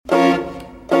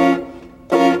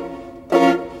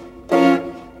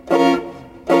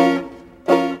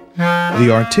The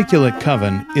Articulate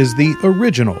Coven is the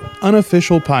original,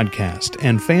 unofficial podcast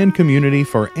and fan community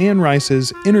for Anne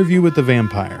Rice's Interview with the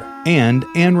Vampire and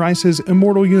Anne Rice's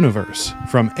Immortal Universe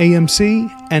from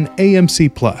AMC and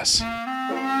AMC+.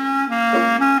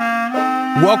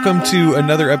 Welcome to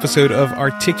another episode of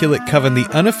Articulate Coven, the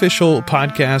unofficial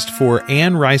podcast for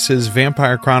Anne Rice's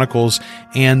Vampire Chronicles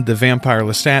and the Vampire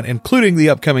Lestat, including the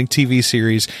upcoming TV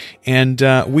series. And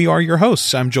we are your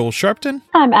hosts. I'm Joel Sharpton.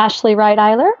 I'm Ashley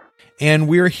Wright-Eiler. And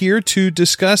we're here to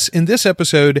discuss, in this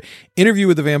episode, Interview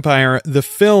with the Vampire, the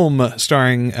film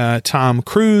starring Tom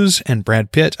Cruise and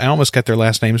Brad Pitt. I almost got their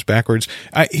last names backwards.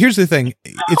 Here's the thing.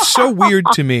 It's so weird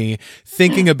to me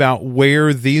thinking about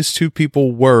where these two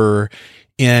people were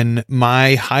in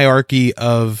my hierarchy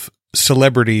of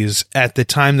celebrities at the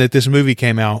time that this movie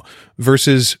came out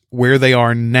versus where they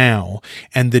are now,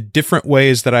 and the different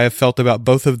ways that I have felt about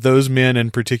both of those men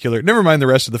in particular. Never mind the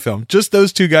rest of the film, just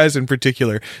those two guys in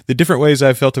particular. The different ways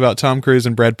I've felt about Tom Cruise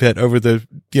and Brad Pitt over the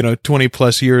 20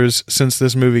 plus years since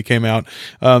this movie came out.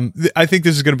 I think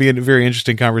this is going to be a very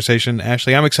interesting conversation.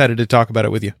 Ashley, I'm excited to talk about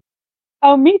it with you.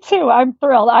 Oh, me too. I'm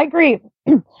thrilled. I agree.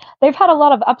 They've had a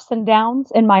lot of ups and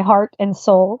downs in my heart and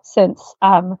soul since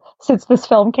this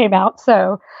film came out.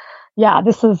 So, yeah,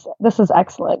 this is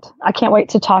excellent. I can't wait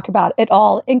to talk about it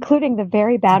all, including the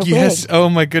very bad wigs. Yes. Oh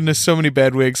my goodness, so many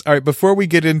bad wigs. All right, before we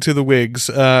get into the wigs,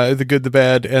 the good, the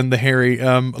bad, and the hairy,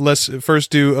 let's first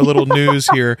do a little news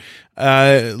here.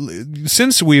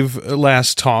 Since we've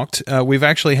last talked, we've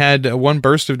actually had one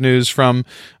burst of news from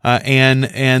Anne,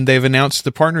 and they've announced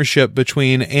the partnership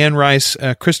between Anne Rice,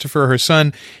 Christopher, her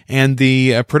son, and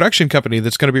the production company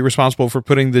that's going to be responsible for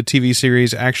putting the TV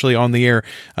series actually on the air.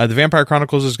 The Vampire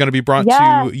Chronicles is going to be brought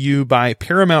to you by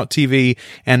Paramount TV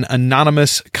and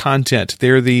Anonymous Content.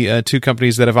 They're the two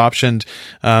companies that have optioned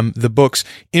the books.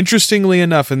 Interestingly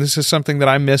enough, and this is something that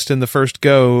I missed in the first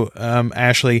go,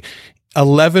 Ashley,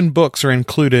 11 books are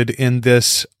included in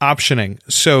this optioning.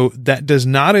 So that does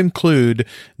not include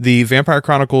the Vampire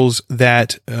Chronicles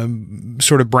that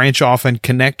sort of branch off and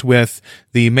connect with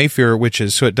the Mayfair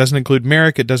Witches. So it doesn't include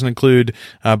Merrick, it doesn't include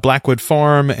Blackwood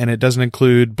Farm, and it doesn't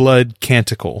include Blood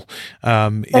Canticle.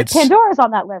 But Pandora's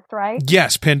on that list, right?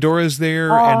 Yes, Pandora's there,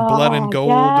 and Blood and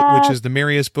Gold, which is the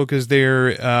Marius book, is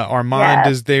there. Armand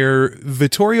is there.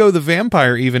 Vittorio the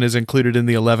Vampire even is included in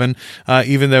the 11,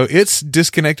 even though it's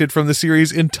disconnected from the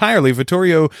series entirely.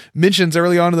 Vittorio mentions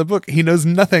early on in the book he knows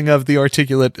nothing of the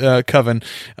Articulate Coven,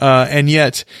 and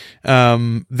yet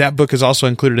that book is also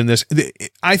included in this.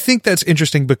 I think that's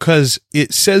interesting because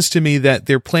it says to me that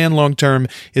their plan long term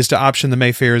is to option the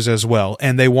Mayfairs as well,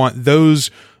 and they want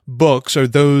those books or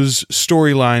those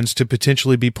storylines to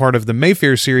potentially be part of the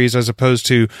Mayfair series as opposed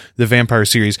to the Vampire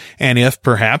series. And if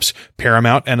perhaps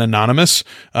Paramount and Anonymous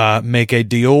make a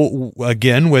deal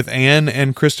again with Anne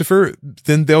and Christopher,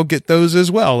 then they'll get those as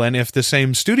well. And if the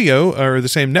same studio or the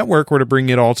same network were to bring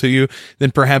it all to you, then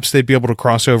perhaps they'd be able to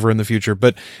cross over in the future.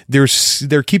 But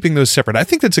they're keeping those separate. I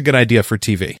think that's a good idea for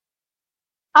TV.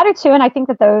 I do too, and I think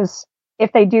that those,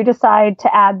 if they do decide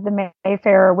to add the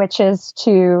Mayfair Witches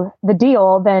to the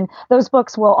deal, then those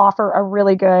books will offer a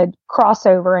really good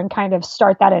crossover and kind of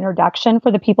start that introduction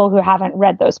for the people who haven't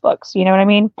read those books. You know what I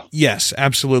mean? Yes,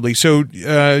 absolutely. So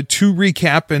to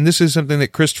recap, and this is something that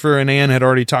Christopher and Anne had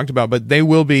already talked about, but they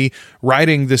will be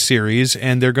writing the series,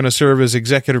 and they're going to serve as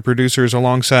executive producers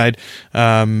alongside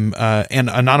and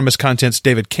Anonymous Content's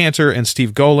David Cantor and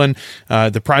Steve Golan.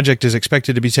 The project is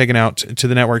expected to be taken out to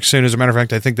the network soon. As a matter of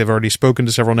fact, I think they've already spoken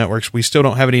to several networks. We still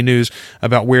don't have any news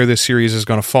about where this series is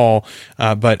going to fall,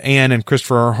 but Anne and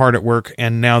Christopher are hard at work,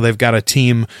 and now they've got a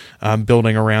team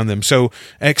building around them. So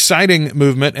exciting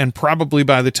movement, and probably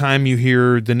by the time you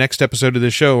hear the next episode of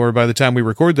this show, or by the time we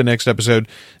record the next episode,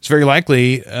 it's very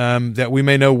likely that we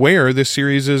may know where this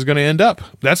series is going to end up.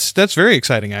 That's very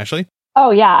exciting, Ashley. Oh,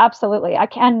 yeah, absolutely. I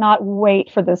cannot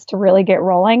wait for this to really get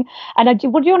rolling. And I do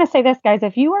want to say this, guys.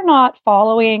 If you are not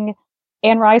following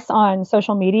Anne Rice on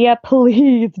social media,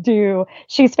 please do.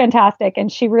 She's fantastic,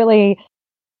 and she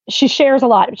shares a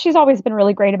lot. She's always been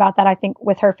really great about that, I think,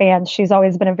 with her fans. She's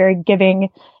always been a very giving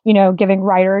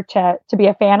writer to be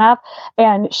a fan of.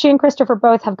 And she and Christopher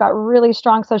both have got really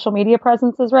strong social media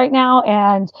presences right now,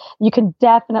 and you can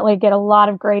definitely get a lot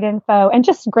of great info and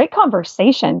just great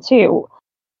conversation too.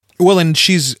 Well, and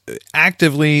she's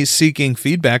actively seeking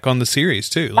feedback on the series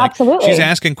too. Like, Absolutely. she's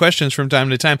asking questions from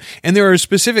time to time, and there are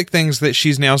specific things that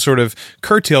she's now sort of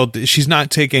curtailed. She's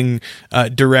not taking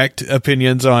direct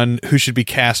opinions on who should be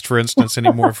cast, for instance,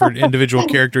 anymore for individual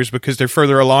characters, because they're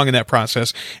further along in that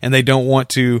process, and they don't want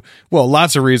to. Well,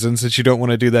 lots of reasons that you don't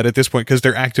want to do that at this point, because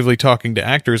they're actively talking to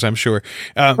actors, I'm sure.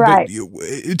 Right.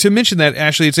 But to mention that,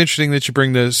 Ashley, it's interesting that you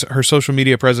bring her social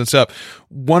media presence up.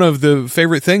 One of the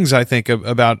favorite things I think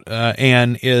about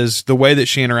Anne is the way that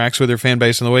she interacts with her fan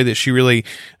base and the way that she really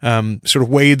sort of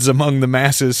wades among the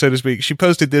masses, so to speak. She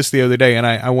posted this the other day, and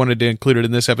I wanted to include it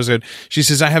in this episode. She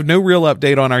says, "I have no real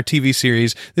update on our TV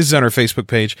series," this is on her Facebook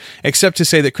page, "except to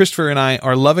say that Christopher and I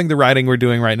are loving the writing we're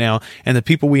doing right now and the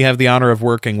people we have the honor of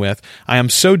working with. I am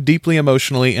so deeply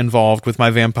emotionally involved with my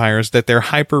vampires that they're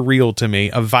hyper real to me,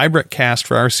 a vibrant cast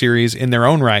for our series in their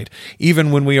own right,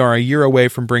 even when we are a year away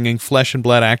from bringing flesh and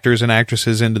blood actors and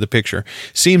actresses into the picture.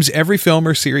 Seems every film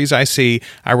or series I see,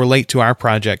 I relate to our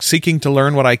project, seeking to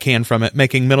learn what I can from it,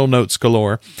 making mental notes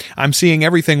galore. I'm seeing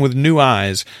everything with new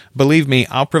eyes. Believe me,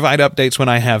 I'll provide updates when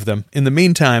I have them. In the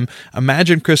meantime,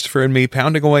 imagine Christopher and me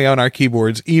pounding away on our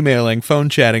keyboards, emailing, phone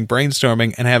chatting,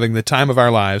 brainstorming, and having the time of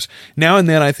our lives. Now and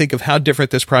then I think of how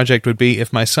different this project would be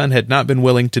if my son had not been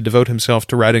willing to devote himself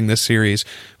to writing this series,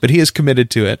 but he is committed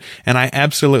to it, and I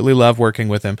absolutely love working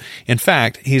with him. In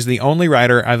fact, he's the only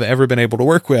writer I've ever been able to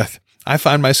work with. I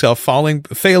find myself falling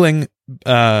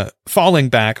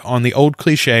back on the old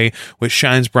cliche, which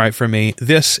shines bright for me.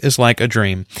 This is like a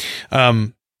dream."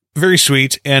 Very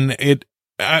sweet. And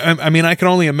I mean, I can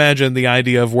only imagine the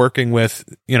idea of working with,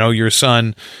 your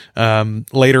son,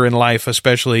 later in life,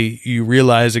 especially. You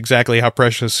realize exactly how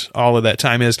precious all of that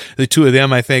time is. The two of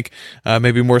them, I think,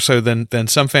 maybe more so than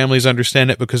some families understand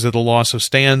it because of the loss of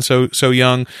Stan so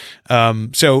young.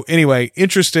 So anyway,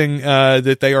 interesting,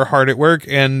 that they are hard at work.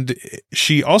 And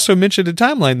she also mentioned a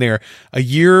timeline there, a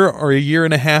year or a year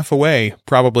and a half away,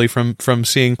 probably from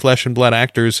seeing flesh and blood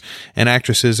actors and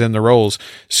actresses in the roles.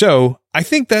 So I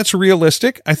think that's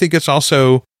realistic. I think it's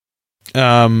also,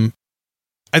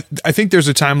 I think there's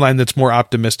a timeline that's more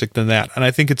optimistic than that. And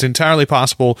I think it's entirely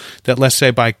possible that, let's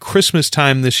say by Christmas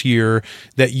time this year,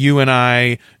 that you and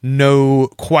I know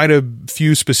quite a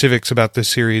few specifics about this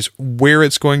series, where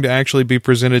it's going to actually be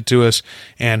presented to us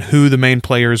and who the main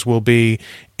players will be,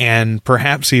 and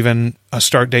perhaps even a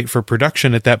start date for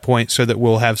production at that point, so that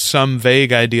we'll have some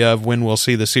vague idea of when we'll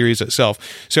see the series itself.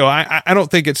 So I don't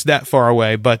think it's that far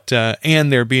away, but Anne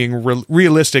there being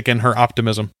realistic in her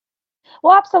optimism.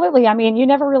 Well, absolutely. I mean, you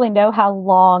never really know how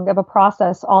long of a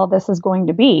process all of this is going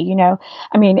to be.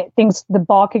 I mean, the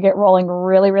ball could get rolling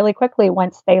really, really quickly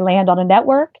once they land on a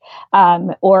network,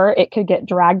 or it could get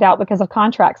dragged out because of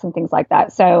contracts and things like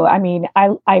that. So, I mean,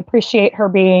 I appreciate her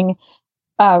being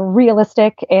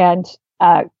realistic and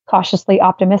cautiously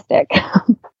optimistic.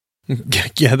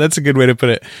 Yeah, that's a good way to put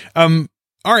it.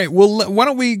 All right, well, why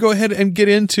don't we go ahead and get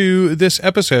into this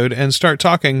episode and start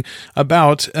talking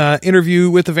about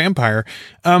Interview with the Vampire.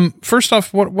 First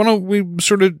off, why don't we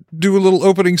sort of do a little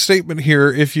opening statement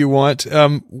here, if you want.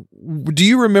 Do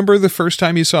you remember the first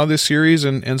time you saw this series,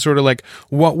 and sort of like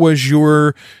what was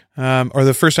your, or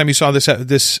the first time you saw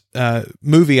this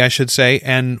movie, I should say,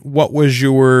 and what was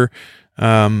your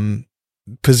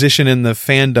position in the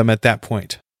fandom at that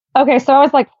point? Okay, so I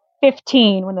was like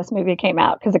 15 when this movie came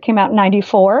out, because it came out in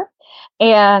 94.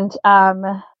 And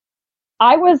I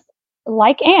was,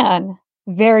 like Anne,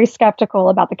 very skeptical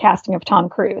about the casting of Tom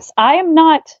Cruise. I am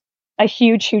not a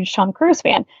huge Tom Cruise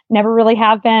fan. Never really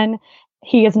have been.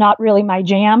 He is not really my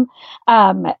jam.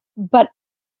 But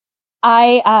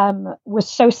I was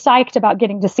so psyched about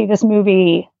getting to see this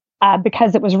movie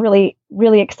because it was really,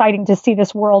 really exciting to see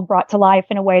this world brought to life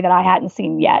in a way that I hadn't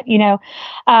seen yet.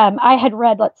 I had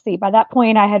read, by that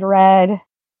point I'd read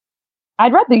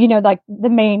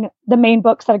the main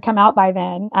books that had come out by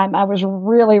then. I was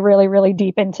really, really, really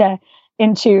deep into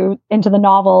the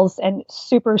novels and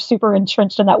super, super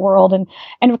entrenched in that world.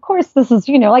 And of course, this is,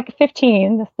 like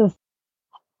 15, this is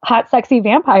hot, sexy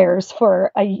vampires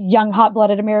for a young,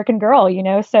 hot-blooded American girl,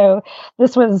 So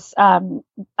this was,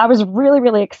 I was really,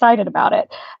 really excited about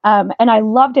it. And I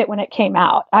loved it when it came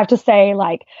out. I have to say,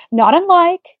 not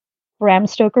unlike Bram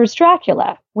Stoker's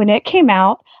Dracula. When it came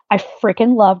out, I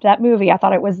freaking loved that movie. I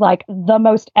thought it was the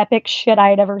most epic shit I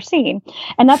had ever seen.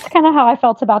 And that's kind of how I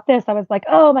felt about this. I was like,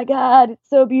 oh my God, it's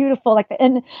so beautiful.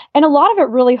 And a lot of it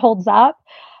really holds up.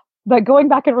 But going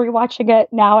back and rewatching it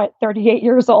now at 38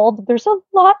 years old, there's a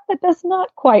lot that does not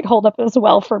quite hold up as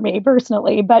well for me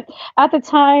personally. But at the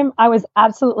time, I was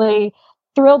absolutely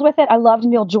thrilled with it. I loved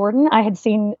Neil Jordan. I had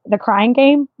seen The Crying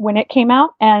Game when it came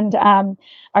out, and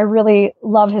I really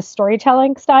love his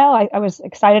storytelling style. I was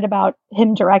excited about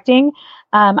him directing.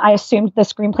 I assumed the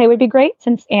screenplay would be great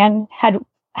since Anne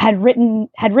had written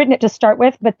it to start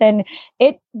with, but then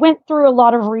it went through a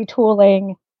lot of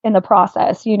retooling in the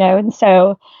process, and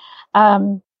so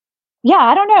yeah,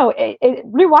 I don't know.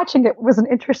 Rewatching it was an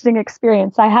interesting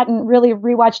experience. I hadn't really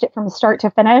rewatched it from start to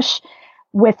finish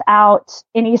without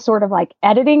any sort of like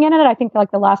editing in it. I think like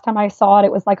the last time I saw it,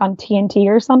 it was like on TNT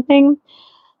or something.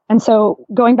 And so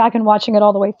going back and watching it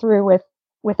all the way through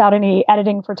without any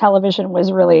editing for television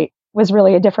was really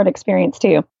a different experience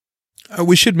too.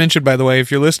 We should mention, by the way, if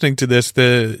you're listening to this,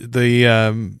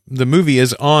 the movie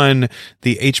is on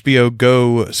the HBO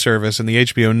Go service and the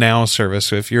HBO Now service.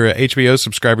 So if you're an HBO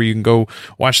subscriber, you can go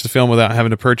watch the film without having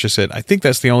to purchase it. I think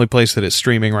that's the only place that it's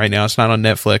streaming right now. It's not on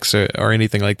Netflix or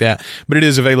anything like that, but it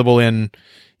is available in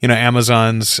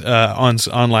Amazon's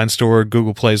online store,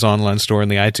 Google Play's online store, and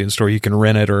the iTunes store. You can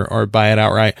rent it or buy it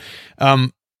outright.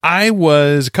 I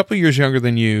was a couple of years younger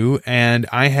than you, and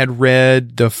I had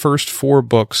read the first 4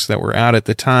 books that were out at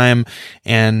the time,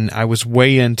 and I was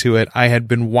way into it. I had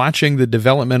been watching the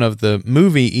development of the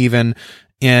movie even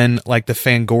in like the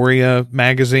Fangoria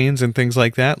magazines and things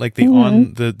like that, like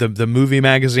the movie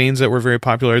magazines that were very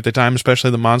popular at the time,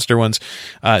 especially the monster ones.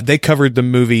 They covered the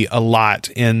movie a lot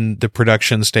in the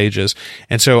production stages.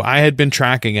 And so I had been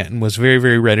tracking it and was very,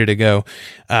 very ready to go.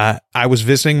 I was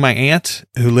visiting my aunt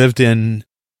who lived in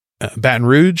Baton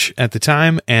Rouge at the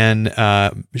time, and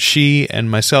she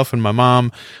and myself and my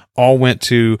mom all went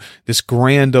to this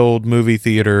grand old movie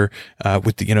theater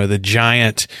with the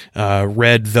giant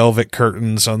red velvet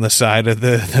curtains on the side of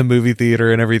the movie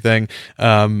theater and everything,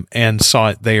 and saw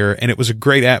it there. And it was a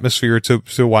great atmosphere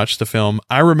to watch the film.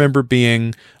 I remember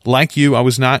being like you. I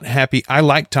was not happy. I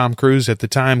liked Tom Cruise at the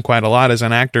time quite a lot as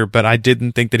an actor, but I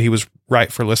didn't think that he was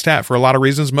right for Lestat for a lot of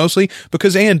reasons, mostly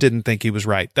because Anne didn't think he was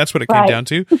right. That's what it came down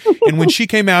to. And when she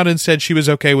came out and said she was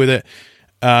okay with it,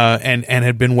 and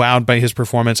had been wowed by his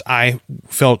performance, I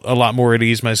felt a lot more at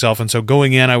ease myself. And so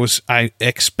going in, I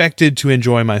expected to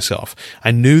enjoy myself.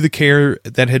 I knew the care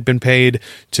that had been paid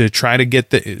to try to get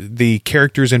the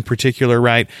characters in particular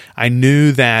right. I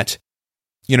knew that,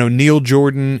 Neil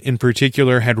Jordan in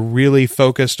particular had really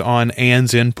focused on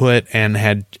Anne's input and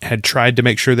had tried to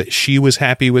make sure that she was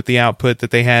happy with the output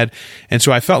that they had. And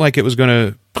so I felt like it was going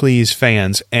to please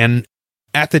fans. And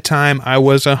at the time, I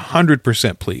was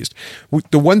 100% pleased.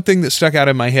 The one thing that stuck out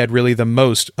in my head really the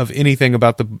most of anything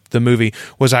about the movie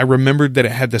was I remembered that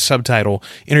it had the subtitle,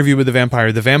 Interview with the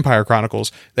Vampire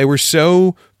Chronicles. They were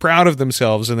so proud of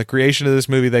themselves in the creation of this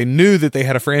movie. They knew that they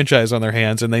had a franchise on their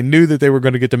hands, and they knew that they were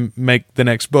going to get to make the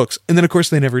next books. And then, of course,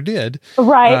 they never did.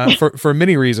 Right. For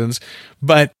many reasons.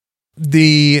 But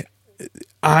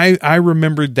I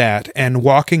remembered that, and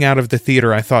walking out of the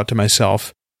theater, I thought to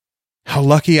myself, how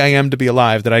lucky I am to be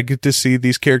alive that I get to see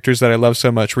these characters that I love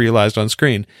so much realized on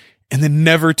screen, and then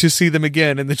never to see them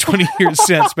again in the 20 years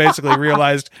since, basically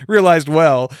realized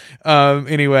well.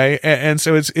 Anyway. And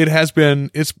so it's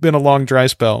been a long dry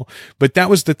spell, but that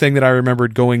was the thing that I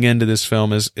remembered going into this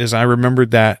film is I remembered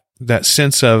that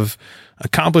sense of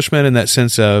accomplishment and that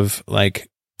sense of like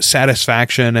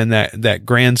satisfaction and that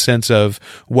grand sense of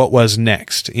what was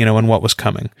next, and what was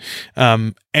coming.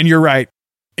 And you're right.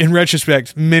 In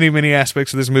retrospect, many, many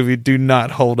aspects of this movie do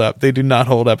not hold up. They do not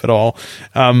hold up at all.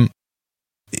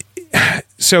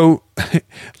 So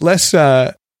let's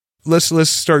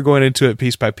start going into it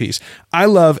piece by piece. I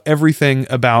love everything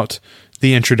about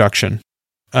the introduction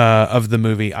of the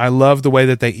movie. I love the way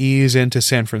that they ease into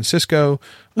San Francisco.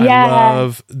 Yeah. I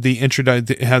love the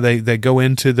how they go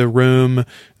into the room,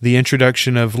 the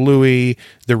introduction of Louis.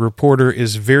 The reporter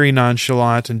is very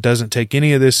nonchalant and doesn't take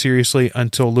any of this seriously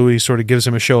until Louis sort of gives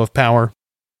him a show of power.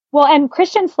 Well, and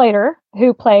Christian Slater,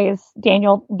 who plays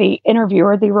Daniel, the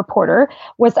interviewer, the reporter,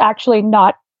 was actually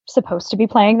not supposed to be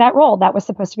playing that role. That was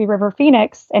supposed to be River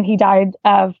Phoenix, and he died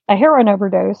of a heroin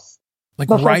overdose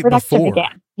right production before.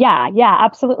 began. Yeah,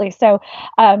 absolutely. So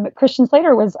Christian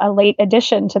Slater was a late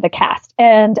addition to the cast,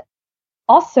 and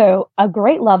also a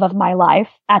great love of my life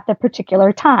at the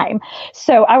particular time.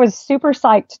 So I was super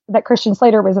psyched that Christian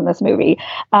Slater was in this movie.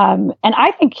 And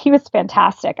I think he was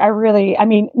fantastic.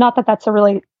 Not that that's a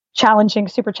really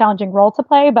super challenging role to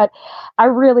play, but I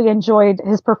really enjoyed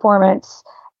his performance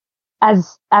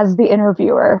as the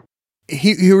interviewer.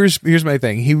 Here's my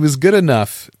thing. He was good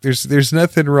enough. There's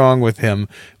nothing wrong with him,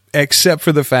 except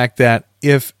for the fact that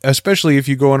especially if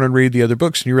you go on and read the other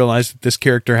books and you realize that this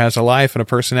character has a life and a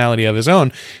personality of his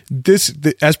own,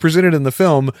 as presented in the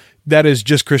film, that is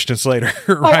just Christian Slater,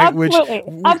 right?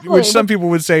 Which some people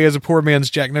would say is a poor man's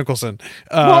Jack Nicholson.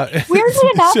 Weirdly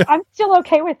enough, I'm still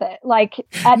okay with it. Like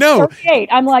at 38,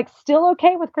 I'm like still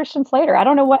okay with Christian Slater. I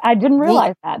don't know I didn't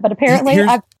realize that, but apparently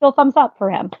I still thumbs up for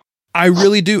him. I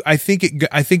really do. I think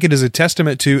it is a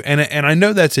testament to, and I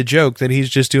know that's a joke that he's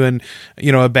just doing,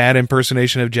 a bad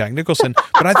impersonation of Jack Nicholson,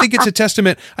 but I think it's a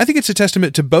testament. I think it's a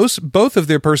testament to both of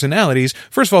their personalities.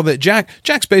 First of all, that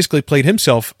Jack's basically played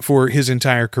himself for his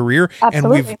entire career,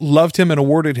 Absolutely. And we've loved him and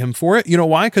awarded him for it. You know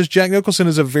why? Because Jack Nicholson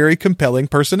is a very compelling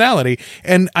personality,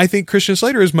 and I think Christian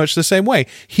Slater is much the same way.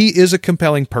 He is a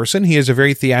compelling person. He is a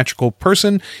very theatrical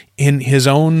person in his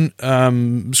own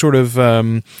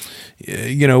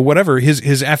whatever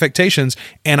his affectations,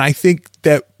 and I think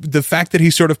that the fact that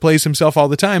he sort of plays himself all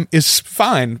the time is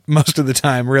fine most of the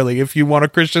time, really, if you want a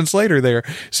Christian Slater there.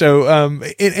 So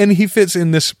and he fits in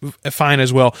this fine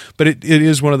as well, but it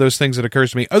is one of those things that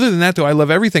occurs to me. Other than that, though, I love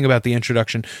everything about the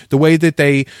introduction, the way that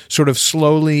they sort of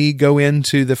slowly go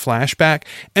into the flashback,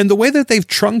 and the way that they've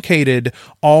truncated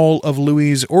all of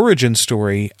Louis' origin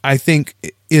story, I think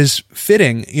is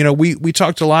fitting. We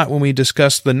talked a lot when we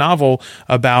discussed the novel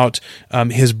about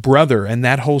his brother and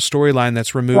that whole storyline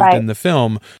that's removed in the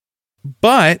film.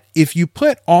 But if you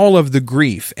put all of the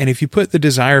grief and if you put the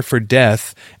desire for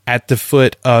death at the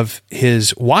foot of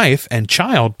his wife and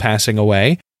child passing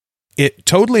away, it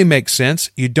totally makes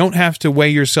sense. You don't have to weigh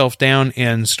yourself down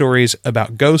in stories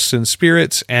about ghosts and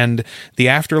spirits and the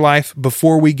afterlife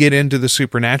before we get into the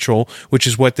supernatural, which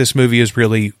is what this movie is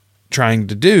really trying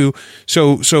to do.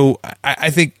 So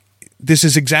I think this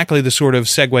is exactly the sort of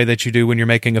segue that you do when you're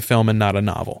making a film and not a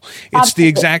novel. It's Absolutely. The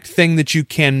exact thing that you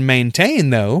can maintain,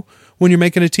 though, when you're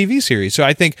making a TV series. So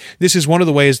I think this is one of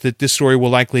the ways that this story will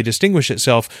likely distinguish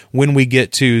itself when we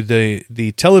get to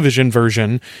the television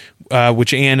version,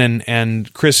 which Anne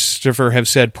and Christopher have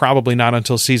said probably not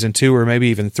until season 2 or maybe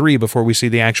even 3 before we see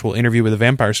the actual Interview with a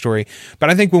Vampire story. But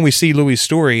I think when we see Louis'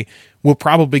 story, we'll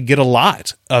probably get a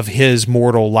lot of his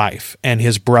mortal life and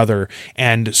his brother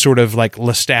and sort of like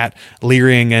Lestat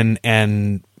leering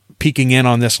and peeking in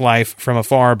on this life from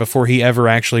afar before he ever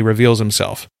actually reveals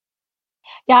himself.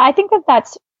 Yeah, I think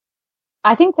that's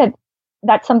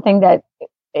something that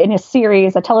in a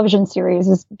series, a television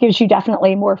series, gives you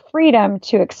definitely more freedom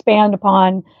to expand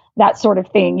upon that sort of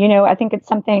thing. I think it's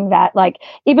something that, like,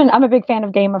 even I'm a big fan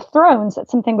of Game of Thrones.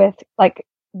 It's something with, like,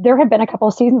 there have been a couple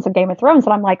of seasons of Game of Thrones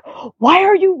and I'm like, why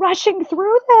are you rushing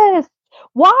through this?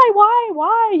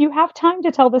 Why? You have time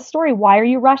to tell this story. Why are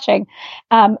you rushing?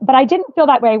 But I didn't feel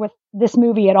that way with this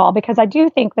movie at all, because I do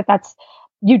think that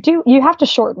you have to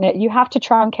shorten it. You have to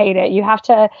truncate it. You have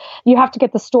to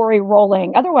get the story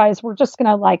rolling. Otherwise, we're just going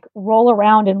to like roll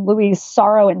around in Louis'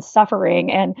 sorrow and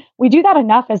suffering. And we do that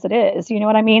enough as it is. You know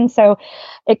what I mean? So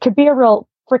it could be a real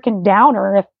freaking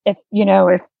downer if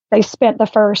they spent the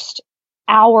first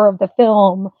hour of the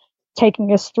film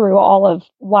taking us through all of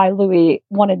why Louis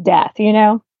wanted death,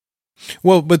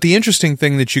 Well, but the interesting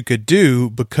thing that you could do,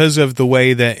 because of the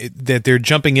way that they're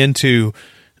jumping into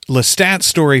Lestat's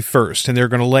story first, and they're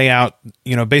going to lay out,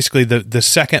 basically the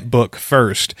second book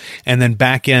first, and then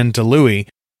back into Louis.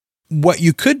 What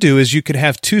you could do is you could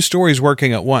have two stories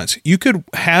working at once. You could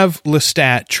have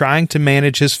Lestat trying to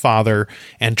manage his father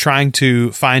and trying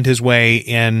to find his way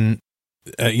in,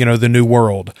 the new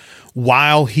world,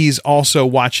 while he's also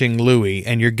watching Louis,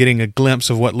 and you're getting a glimpse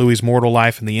of what Louis' mortal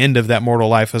life and the end of that mortal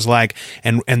life is like,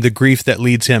 and the grief that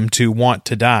leads him to want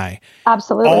to die.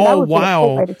 Absolutely. That would be a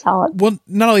cool way to tell it. Well,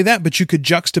 not only that, but you could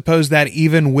juxtapose that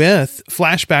even with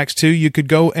flashbacks too. You could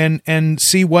go and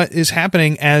see what is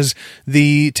happening as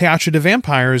the Théâtre des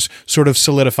Vampires sort of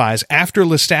solidifies. After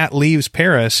Lestat leaves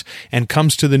Paris and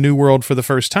comes to the New World for the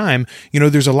first time,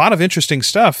 there's a lot of interesting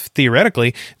stuff,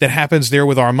 theoretically, that happens there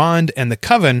with Armand and the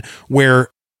Coven,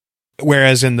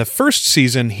 whereas in the first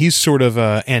season, he's sort of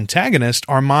an antagonist,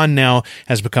 Armand now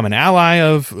has become an ally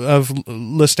of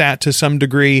Lestat to some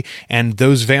degree, and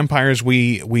those vampires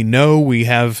we know, we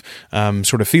have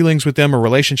sort of feelings with them or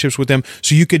relationships with them,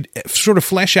 so you could sort of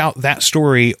flesh out that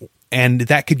story, and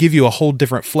that could give you a whole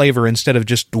different flavor instead of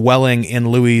just dwelling in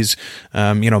Louis'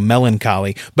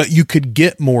 melancholy. But you could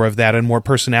get more of that and more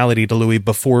personality to Louis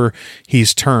before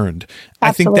he's turned. Absolutely.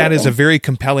 I think that is a very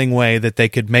compelling way that they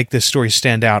could make this story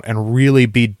stand out and really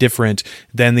be different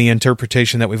than the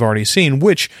interpretation that we've already seen,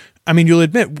 which, I mean, you'll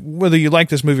admit, whether you like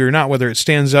this movie or not, whether it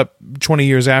stands up 20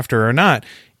 years after or not,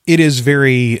 it is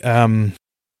very...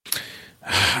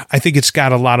 I think it's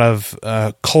got a lot of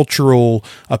cultural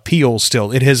appeal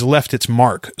still. It has left its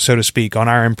mark, so to speak, on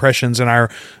our impressions and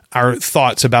our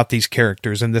thoughts about these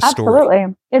characters in this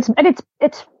story. Absolutely.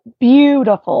 It's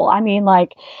beautiful. I mean,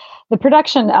 like, the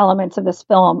production elements of this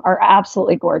film are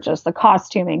absolutely gorgeous. The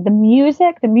costuming, the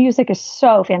music is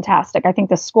so fantastic. I think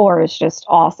the score is just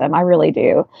awesome. I really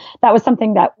do. That was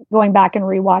something that, going back and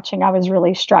rewatching, I was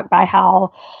really struck by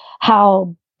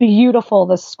how beautiful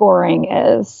the scoring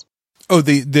is. Oh,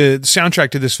 the soundtrack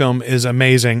to this film is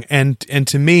amazing, and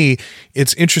to me,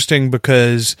 it's interesting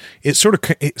because it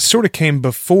sort of came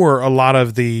before a lot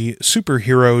of the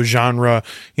superhero genre,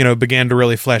 began to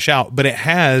really flesh out. But it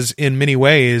has, in many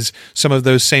ways, some of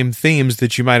those same themes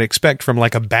that you might expect from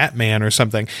like a Batman or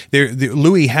something.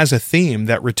 Louis has a theme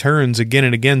that returns again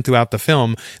and again throughout the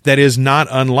film that is not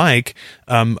unlike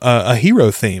a hero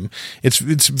theme.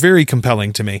 It's very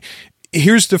compelling to me.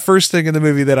 Here's the first thing in the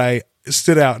movie that I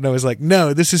stood out and I was like,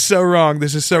 no, this is so wrong.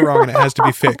 This is so wrong. And it has to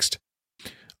be fixed.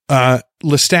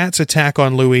 Lestat's attack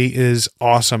on Louis is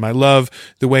awesome. I love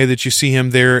the way that you see him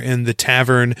there in the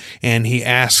tavern and he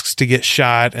asks to get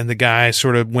shot and the guy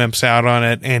sort of wimps out on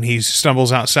it and he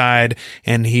stumbles outside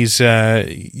and he's,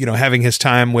 having his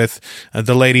time with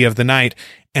the lady of the night.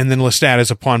 And then Lestat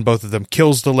is upon both of them,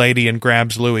 kills the lady and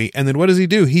grabs Louis. And then what does he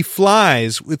do? He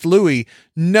flies with Louis.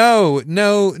 No,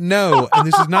 no, no. And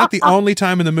this is not the only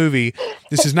time in the movie.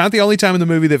 This is not the only time in the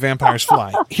movie that vampires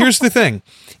fly. Here's the thing.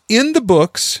 In the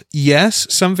books, yes,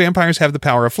 some vampires have the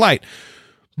power of flight.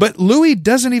 But Louis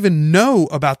doesn't even know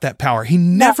about that power. He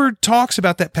never talks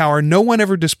about that power. No one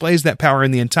ever displays that power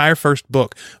in the entire first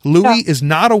book. Louis is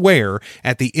not aware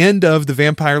at the end of the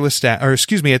Vampire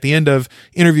Lestat, at the end of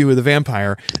Interview with the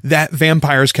Vampire, that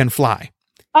vampires can fly.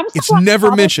 It's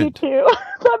never mentioned.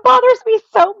 That bothers me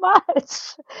so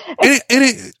much. And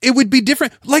it would be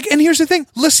different. And here's the thing: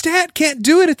 Lestat can't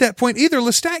do it at that point either.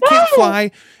 Lestat can't fly,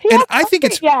 and I think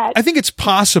it's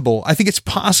possible. I think it's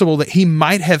possible that he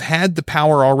might have had the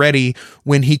power already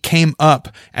when he came up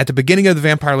at the beginning of the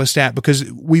Vampire Lestat,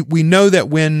 because we know that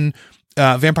when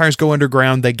vampires go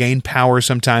underground, they gain power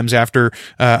sometimes after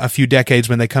a few decades.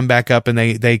 When they come back up and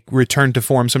they return to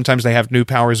form, sometimes they have new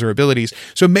powers or abilities.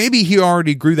 So maybe he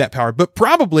already grew that power, but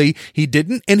probably he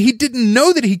didn't, and he didn't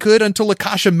know that he could until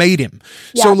Akasha made him.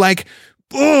 Yeah. So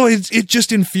it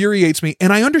just infuriates me.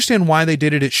 And I understand why they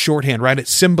did it. It's shorthand, right?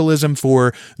 It's symbolism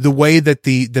for the way that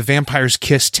the vampire's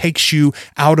kiss takes you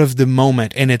out of the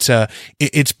moment. And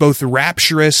it's both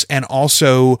rapturous and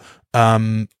also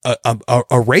a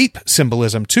rape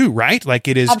symbolism too, right? Like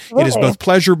it is both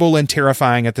pleasurable and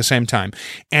terrifying at the same time.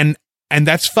 And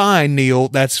that's fine, Neil.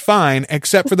 That's fine,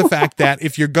 except for the fact that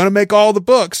if you're going to make all the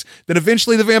books, then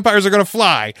eventually the vampires are going to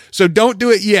fly. So don't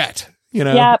do it yet,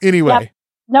 anyway. Yep.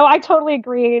 No, I totally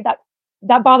agree.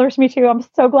 That bothers me too. I'm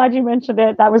so glad you mentioned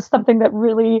it. That was something that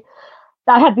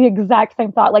I had the exact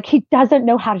same thought. Like, he doesn't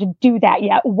know how to do that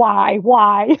yet. Why?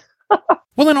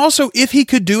 Well, and also, if he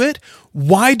could do it,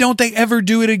 why don't they ever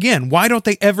do it again? Why don't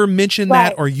they ever mention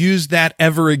that or use that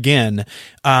ever again?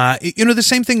 The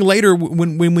same thing later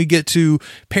when we get to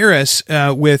Paris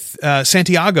with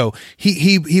Santiago.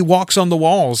 He walks on the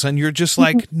walls, and you're just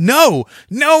like, no,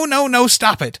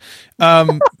 stop it.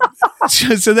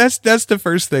 So that's the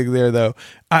first thing there, though.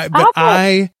 Go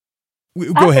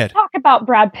ahead. Talk about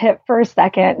Brad Pitt for a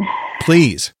second,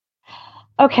 please.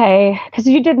 Okay, because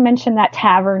you did mention that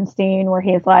tavern scene where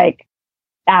he's like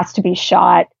asked to be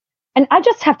shot. And I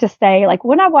just have to say, like,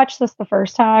 when I watched this the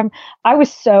first time, I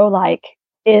was so like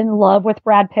in love with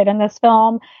Brad Pitt in this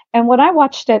film. And when I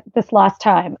watched it this last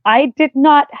time, I did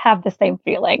not have the same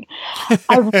feeling.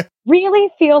 I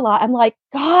really feel I'm like,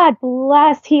 God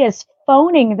bless, he is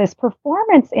phoning this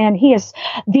performance in. He is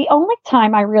the only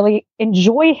time I really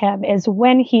enjoy him is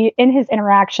when he, in his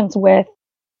interactions with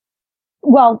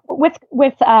Kirsten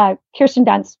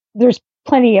Dunst, there's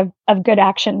plenty of good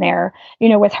action there,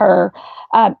 with her.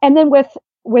 And then with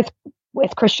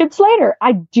Christian Slater,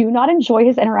 I do not enjoy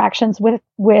his interactions with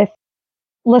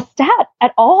Lestat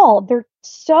at all. They're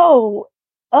so,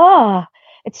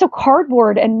 it's so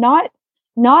cardboard and not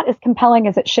as compelling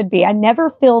as it should be. I never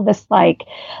feel this I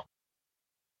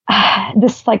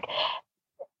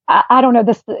don't know,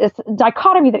 this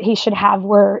dichotomy that he should have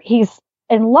where he's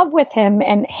in love with him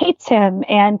and hates him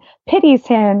and pities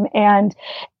him and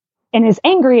is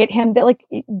angry at him. That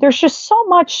there's just so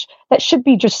much that should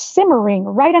be just simmering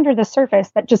right under the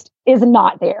surface that just is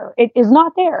not there. It is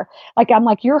not there. I'm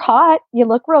like, you're hot. You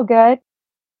look real good.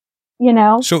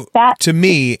 So to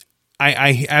me,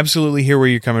 I absolutely hear where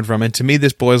you're coming from. And to me,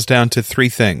 this boils down to three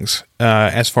things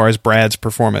as far as Brad's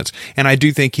performance. And I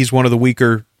do think he's one of the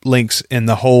weaker links in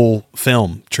the whole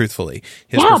film, truthfully.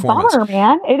 His performance. Bummer,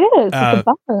 man. It is. It's a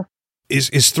bummer.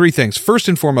 Is three things. First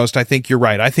and foremost, I think you're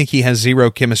right. I think he has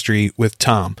zero chemistry with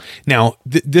Tom. Now,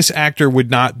 this actor would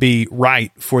not be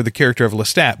right for the character of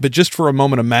Lestat, but just for a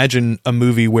moment, imagine a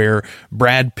movie where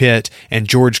Brad Pitt and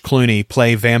George Clooney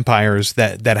play vampires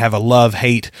that have a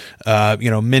love-hate,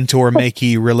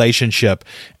 mentor-makey relationship,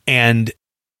 and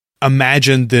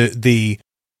imagine the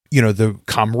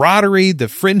camaraderie, the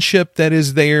friendship that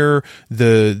is there,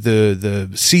 the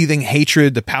seething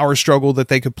hatred, the power struggle that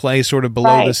they could play sort of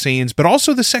below the scenes, but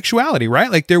also the sexuality,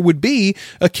 right? Like there would be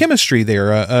a chemistry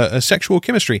there, a sexual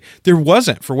chemistry. There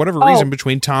wasn't, for whatever reason,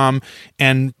 between Tom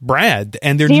and Brad,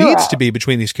 and there needs to be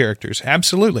between these characters.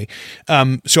 Absolutely.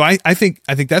 So I think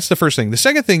that's the first thing. The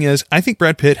second thing is I think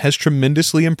Brad Pitt has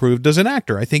tremendously improved as an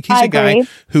actor. I think he's a guy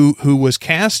who was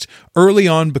cast early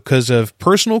on because of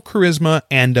personal charisma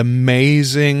and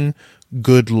amazing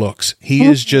good looks. He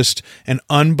is just an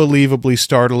unbelievably,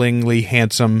 startlingly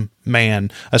handsome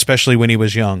man, especially when he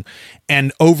was young.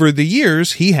 And over the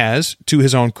years, he has, to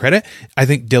his own credit, I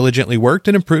think diligently worked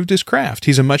and improved his craft.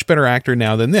 He's a much better actor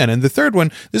now than then. And the third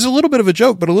one, this is a little bit of a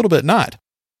joke, but a little bit not.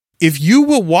 If you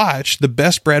will watch the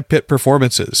best Brad Pitt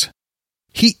performances,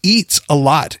 he eats a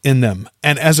lot in them.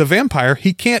 And as a vampire,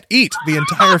 he can't eat the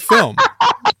entire film.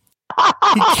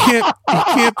 He can't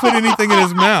put anything in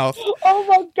his mouth. Oh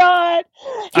my God.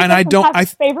 And I don't,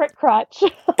 favorite crutch.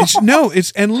 It's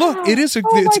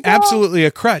absolutely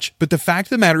a crutch. But the fact of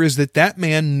the matter is that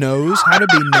man knows how to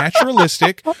be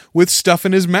naturalistic with stuff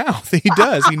in his mouth. He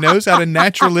does. He knows how to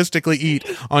naturalistically eat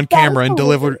on camera and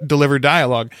deliver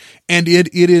dialogue. And it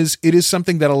is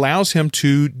something that allows him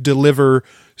to deliver.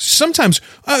 Sometimes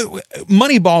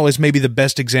Moneyball is maybe the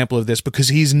best example of this because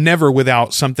he's never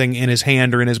without something in his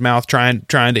hand or in his mouth trying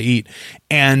to eat.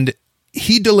 And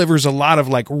he delivers a lot of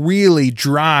like really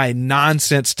dry,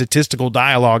 nonsense statistical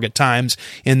dialogue at times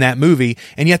in that movie.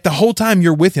 And yet the whole time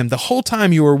you're with him, the whole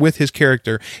time you are with his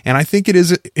character. And I think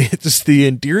it's the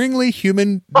endearingly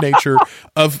human nature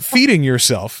of feeding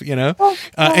yourself,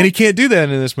 and he can't do that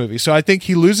in this movie. So I think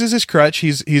he loses his crutch.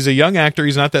 He's a young actor.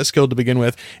 He's not that skilled to begin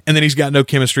with. And then he's got no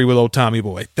chemistry with old Tommy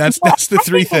Boy. That's the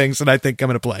three things that I think come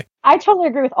into play. I totally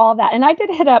agree with all of that. And I did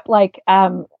hit up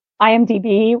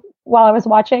IMDb while I was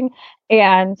watching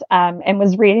and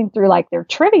was reading through like their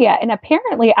trivia. And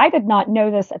apparently I did not know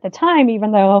this at the time,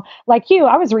 even though like you,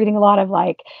 I was reading a lot of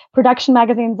like production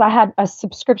magazines. I had a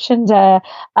subscription to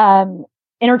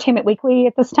Entertainment Weekly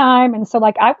at this time. And so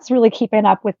like I was really keeping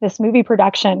up with this movie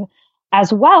production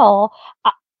as well.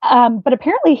 But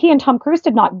apparently he and Tom Cruise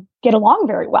did not get along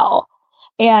very well.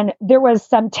 And there was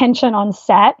some tension on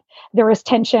set. There was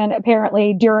tension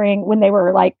apparently during when they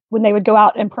would go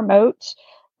out and promote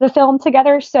the film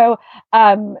together. So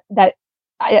that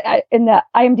in the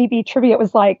IMDb trivia, it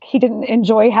was like he didn't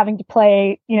enjoy having to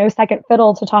play, second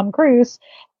fiddle to Tom Cruise.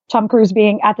 Tom Cruise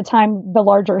being at the time the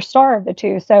larger star of the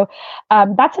two. So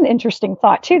that's an interesting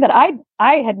thought too that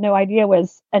I had no idea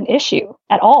was an issue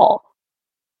at all.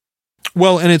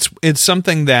 Well, and it's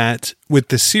something that with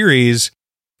the series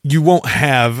you won't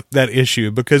have that issue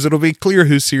because it'll be clear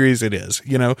whose series it is.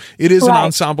 It is an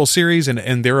ensemble series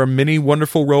and there are many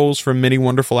wonderful roles from many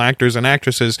wonderful actors and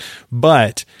actresses,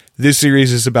 but this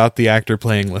series is about the actor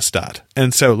playing Lestat.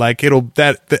 And so like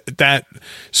that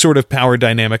sort of power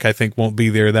dynamic I think won't be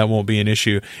there. That won't be an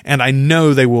issue. And I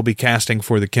know they will be casting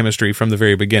for the chemistry from the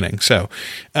very beginning. So,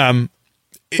 let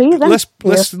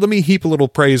me heap a little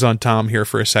praise on Tom here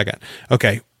for a second.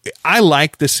 Okay. I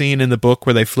like the scene in the book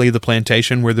where they flee the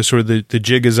plantation, where the sort of the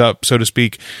jig is up, so to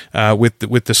speak, with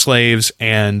the slaves,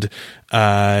 and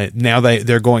now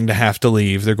they're going to have to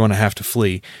leave. They're going to have to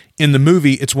flee. In the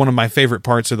movie, it's one of my favorite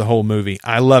parts of the whole movie.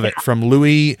 I love it. From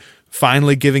Louis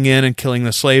finally giving in and killing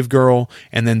the slave girl,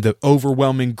 and then the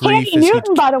overwhelming grief. Candy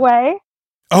Newton, by the way.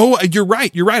 Oh, you're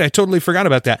right. I totally forgot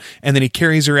about that. And then he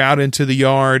carries her out into the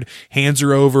yard, hands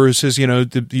her over, says,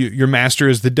 your master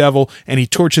is the devil, and he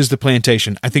torches the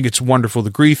plantation. I think it's wonderful. The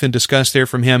grief and disgust there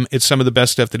from him, it's some of the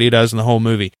best stuff that he does in the whole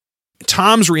movie.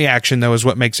 Tom's reaction, though, is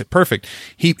what makes it perfect.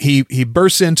 He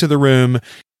bursts into the room.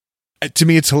 To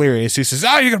me, it's hilarious. He says,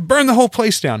 you're going to burn the whole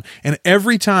place down. And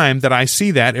every time that I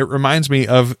see that, it reminds me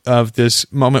of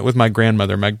this moment with my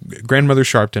grandmother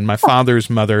Sharpton, my father's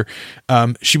mother.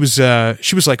 She was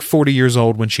like 40 years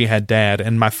old when she had Dad,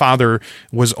 and my father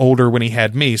was older when he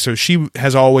had me. So she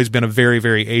has always been a very,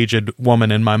 very aged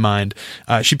woman in my mind.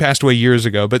 She passed away years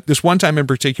ago, but this one time in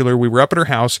particular, we were up at her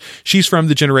house. She's from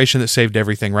the generation that saved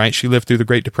everything, right? She lived through the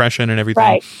Great Depression and everything.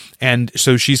 Right. And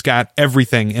so she's got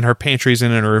everything in her pantries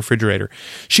and in her refrigerator. refrigerator.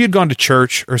 She had gone to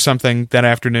church or something that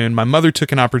afternoon. My mother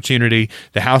took an opportunity.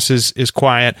 The house is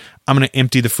quiet. I'm going to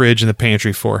empty the fridge and the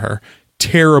pantry for her.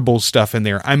 Terrible stuff in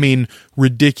there. I mean,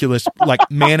 ridiculous, like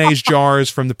mayonnaise jars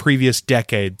from the previous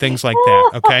decade, things like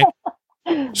that. Okay.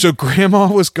 So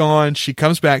grandma was gone. She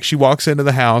comes back. She walks into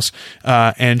the house,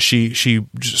 and she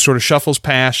sort of shuffles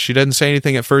past. She doesn't say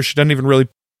anything at first. She doesn't even really,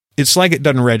 it's like it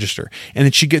doesn't register. And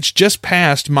then she gets just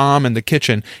past mom in the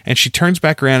kitchen, and she turns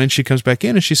back around and she comes back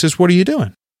in and she says, "What are you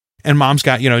doing?" And mom's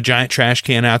got, a giant trash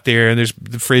can out there, and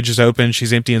the fridge is open.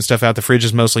 She's emptying stuff out. The fridge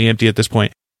is mostly empty at this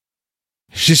point.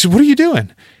 She said, "What are you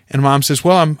doing?" And mom says,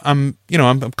 "Well, I'm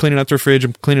cleaning out the fridge.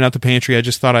 I'm cleaning out the pantry. I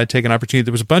just thought I'd take an opportunity.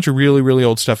 There was a bunch of really, really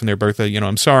old stuff in there, Bertha.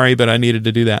 I'm sorry, but I needed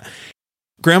to do that."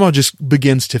 Grandma just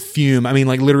begins to fume. I mean,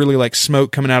 like literally like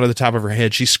smoke coming out of the top of her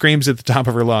head. She screams at the top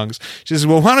of her lungs. She says,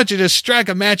 "Well, why don't you just strike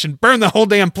a match and burn the whole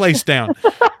damn place down?"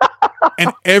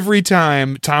 And every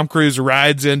time Tom Cruise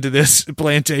rides into this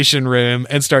plantation room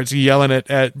and starts yelling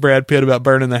at Brad Pitt about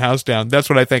burning the house down, that's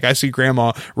what I think. I see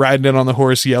Grandma riding in on the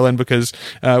horse yelling because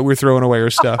we're throwing away her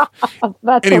stuff.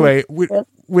 Anyway,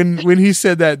 when he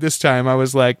said that this time, I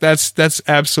was like, that's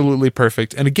absolutely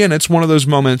perfect. And again, it's one of those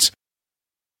moments.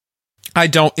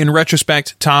 In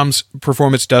retrospect, Tom's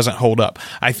performance doesn't hold up.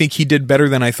 I think he did better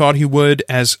than I thought he would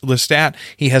as Lestat.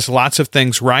 He has lots of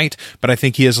things right, but I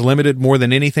think he is limited more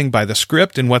than anything by the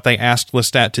script and what they asked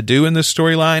Lestat to do in this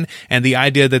storyline, and the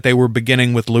idea that they were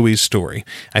beginning with Louis' story.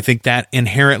 I think that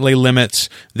inherently limits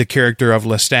the character of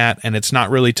Lestat, and it's not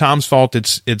really Tom's fault.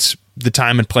 It's the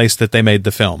time and place that they made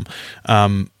the film.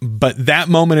 But that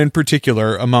moment in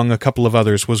particular, among a couple of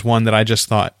others, was one that I just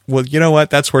thought, well, you know what?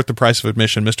 That's worth the price of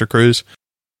admission, Mr. Cruise.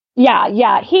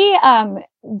 Yeah. He,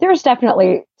 there's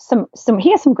definitely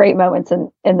he has some great moments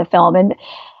in the film. And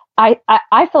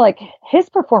I feel like his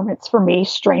performance for me,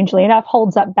 strangely enough,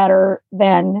 holds up better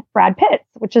than Brad Pitt's,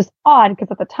 which is odd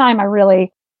because at the time I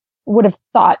really would have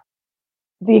thought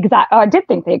I did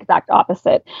think the exact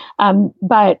opposite.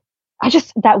 But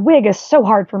that wig is so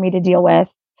hard for me to deal with.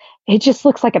 It just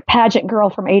looks like a pageant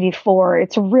girl from '84.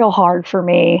 It's real hard for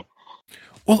me.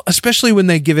 Well, especially when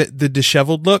they give it the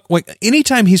disheveled look. Like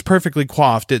anytime he's perfectly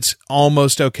coiffed, it's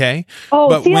almost okay. Oh,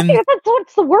 but see, I think that's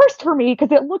what's the worst for me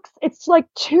because it's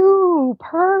like too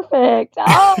perfect.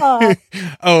 The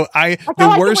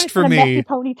worst for me. Messy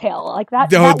ponytail like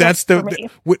that. No, that's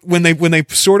when they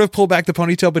sort of pull back the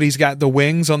ponytail, but he's got the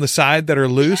wings on the side that are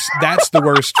loose. That's the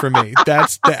worst for me.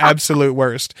 That's the absolute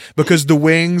worst because the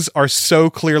wings are so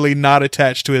clearly not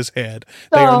attached to his head.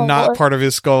 They are not part of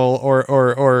his skull or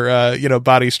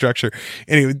body structure.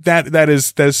 Anyway, that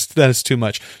is too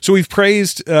much. So we've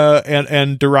praised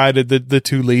and derided the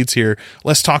two leads here.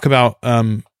 Let's talk about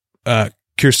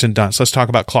Kirsten Dunst. Let's talk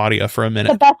about Claudia for a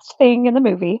minute. The best thing in the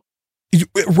movie.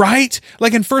 Right?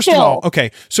 Like, and first of all,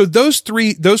 okay, so those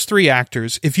three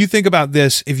actors, if you think about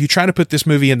this, if you try to put this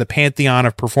movie in the pantheon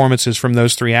of performances from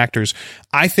those three actors,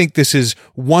 I think this is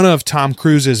one of Tom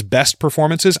Cruise's best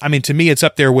performances. I mean, to me, it's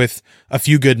up there with A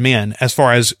Few Good Men as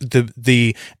far as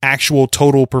the actual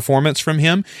total performance from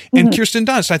him. And Kirsten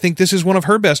Dunst, I think this is one of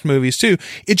her best movies too.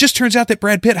 It just turns out that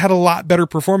Brad Pitt had a lot better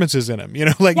performances in him. He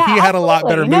had a lot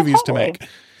better movies to make.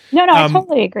 No, I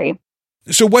totally agree.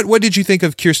 So what did you think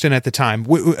of Kirsten at the time?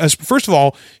 First of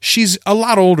all, she's a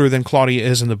lot older than Claudia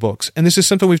is in the books. And this is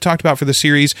something we've talked about for the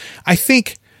series. I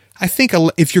think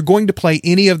if you're going to play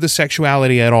any of the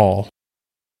sexuality at all,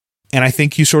 and I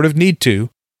think you sort of need to,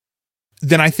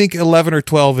 then I think 11 or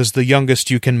 12 is the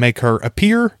youngest you can make her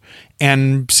appear,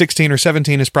 and 16 or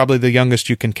 17 is probably the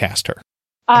youngest you can cast her.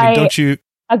 I mean, don't you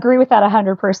agree with that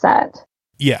 100%?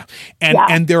 Yeah.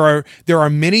 And there are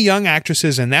many young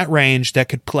actresses in that range that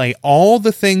could play all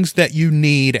the things that you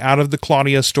need out of the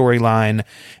Claudia storyline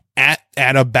at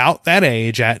about that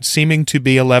age, at seeming to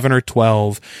be 11 or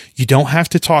 12. You don't have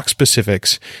to talk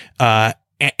specifics.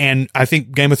 And I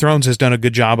think Game of Thrones has done a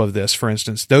good job of this, for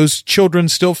instance. Those children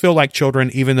still feel like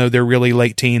children, even though they're really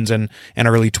late teens and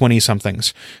early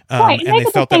 20-somethings. Right. And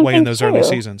they felt that way in those early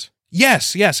seasons.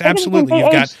 Yes, absolutely.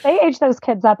 They aged those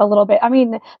kids up a little bit. I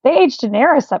mean, they aged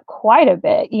Daenerys up quite a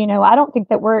bit. I don't think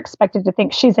that we're expected to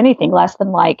think she's anything less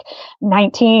than like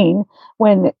 19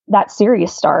 when that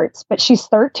series starts, but she's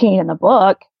 13 in the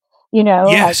book,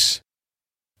 Yes.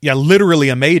 Literally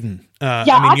a maiden.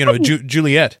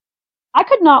 Juliet. I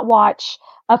could not watch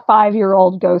a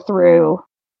 5-year-old go through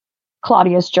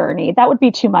Claudia's journey. That would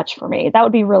be too much for me. That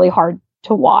would be really hard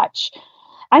to watch.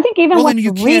 I think even when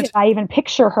you read it, I even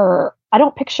picture her. I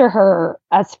don't picture her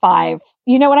as 5.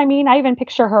 You know what I mean? I even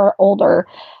picture her older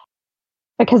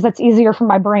because that's easier for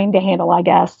my brain to handle, I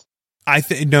guess.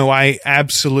 I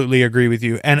absolutely agree with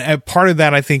you. And part of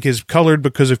that, I think, is colored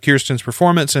because of Kirsten's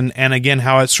performance. And again,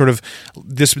 how it's sort of,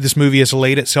 this movie has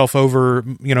laid itself over,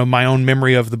 my own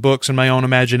memory of the books and my own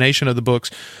imagination of the books.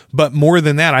 But more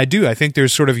than that, I think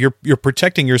there's sort of, you're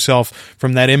protecting yourself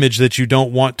from that image that you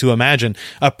don't want to imagine.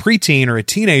 A preteen or a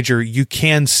teenager, you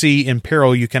can see in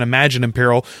peril, you can imagine in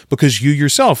peril, because you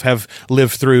yourself have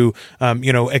lived through,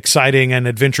 exciting and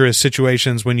adventurous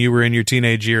situations when you were in your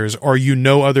teenage years, or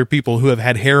other people who have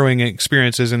had harrowing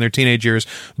experiences in their teenage years.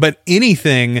 But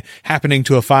anything happening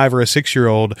to a 5 or a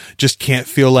 6-year-old just can't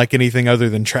feel like anything other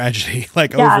than tragedy,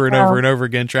 over and over and over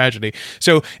again, tragedy.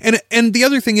 So, and the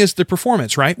other thing is the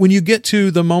performance, right? When you get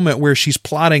to the moment where she's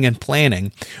plotting and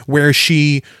planning, where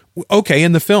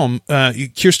in the film,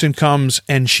 Kirsten comes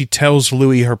and she tells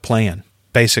Louis her plan.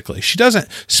 Basically, she doesn't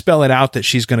spell it out that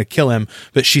she's going to kill him,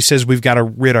 but she says, we've got to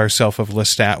rid ourselves of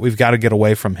Lestat. We've got to get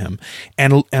away from him.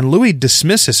 And Louis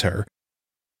dismisses her.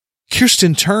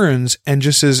 Kirsten turns and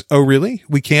just says, oh, really?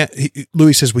 We can't.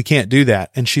 Louis says, we can't do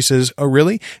that. And she says, oh,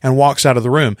 really? And walks out of the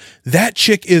room. That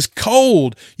chick is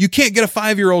cold. You can't get a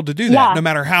 5-year-old to do that, no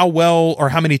matter how well or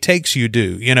how many takes you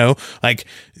do,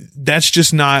 that's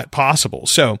just not possible.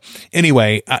 So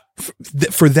anyway,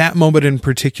 for that moment in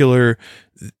particular,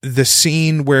 the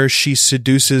scene where she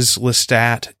seduces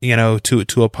Lestat,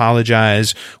 to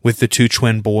apologize with the 2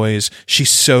 twin boys, she's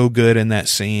so good in that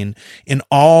scene. In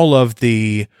all of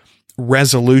the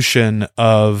resolution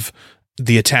of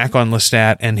the attack on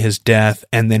Lestat and his death,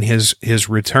 and then his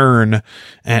return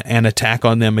and attack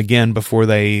on them again before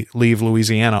they leave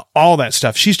Louisiana, all that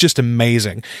stuff. She's just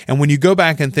amazing. And when you go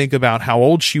back and think about how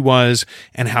old she was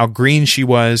and how green she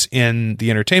was in the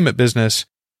entertainment business,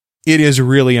 it is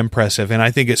really impressive. And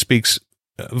I think it speaks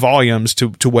volumes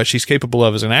to what she's capable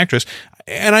of as an actress.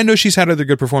 And I know she's had other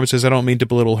good performances. I don't mean to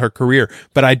belittle her career,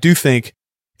 but I do think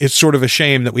it's sort of a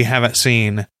shame that we haven't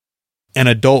seen an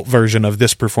adult version of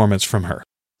this performance from her.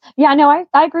 Yeah, no,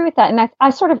 I agree with that. And I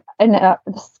sort of, and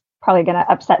this is probably going to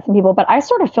upset some people, but I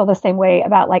sort of feel the same way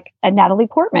about a Natalie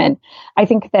Portman. I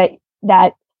think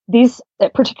that these,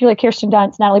 particularly Kirsten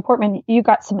Dunst, Natalie Portman, you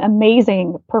got some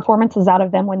amazing performances out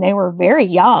of them when they were very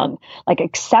young,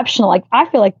 exceptional. I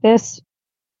feel like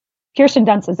Kirsten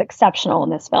Dunst is exceptional in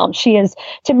this film.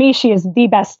 To me, she is the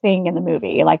best thing in the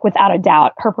movie, without a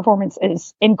doubt. Her performance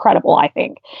is incredible, I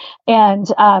think.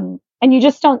 And you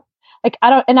just don't, I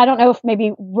don't know if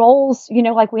maybe roles, we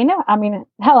know,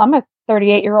 hell, I'm a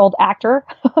 38-year-old actor,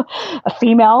 a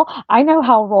female. I know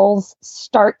how roles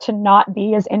start to not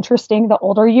be as interesting the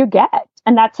older you get.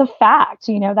 And that's a fact,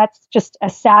 that's just a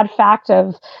sad fact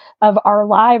of our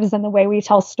lives and the way we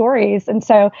tell stories. And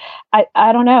so I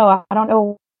don't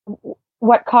know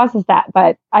what causes that,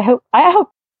 but I hope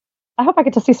I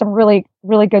get to see some really,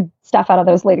 really good stuff out of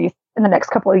those ladies in the next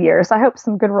couple of years. I hope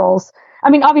some good roles.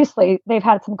 Obviously they've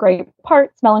had some great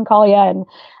parts, Melancholia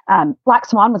and Black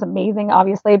Swan was amazing,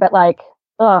 obviously, but I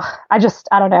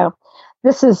don't know.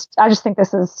 I just think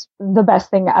this is the best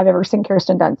thing I've ever seen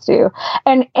Kirsten Dunst do.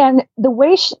 And the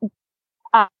way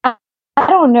I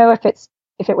don't know if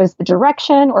it was the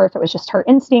direction or if it was just her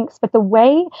instincts, but the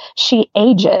way she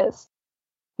ages,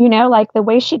 the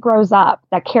way she grows up,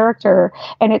 that character,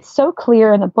 and it's so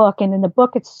clear in the book. And in the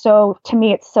book, to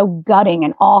me, it's so gutting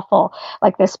and awful.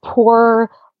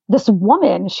 This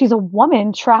woman, she's a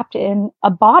woman trapped in a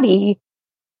body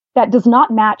that does not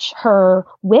match her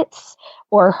wits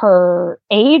or her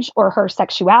age or her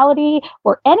sexuality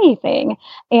or anything.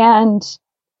 And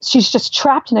she's just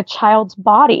trapped in a child's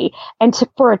body. And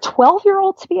for a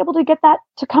 12-year-old to be able to get that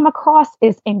to come across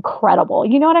is incredible.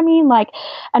 You know what I mean?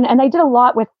 And they did a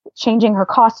lot with changing her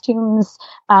costumes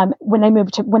when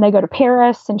they go to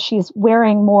Paris, and she's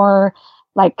wearing more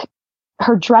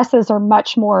her dresses are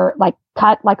much more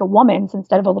cut like a woman's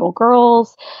instead of a little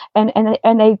girl's. And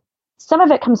they, some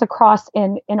of it comes across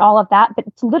in all of that, but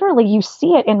it's literally, you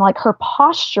see it in her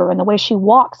posture and the way she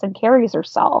walks and carries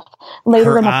herself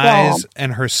later in the film. Her eyes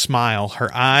and her smile. Her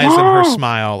eyes and her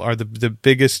smile are the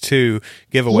biggest two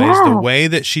giveaways. Yeah. The way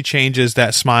that she changes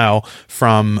that smile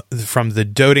from the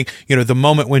doting, the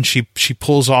moment when she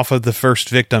pulls off of the first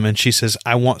victim and she says,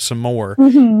 I want some more.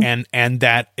 Mm-hmm. And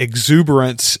that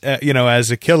exuberance,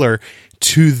 as a killer,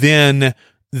 to then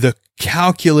the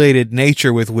calculated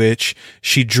nature with which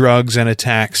she drugs and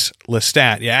attacks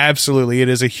Lestat. Yeah, absolutely. It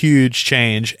is a huge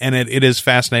change, and it is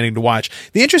fascinating to watch.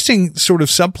 The interesting sort of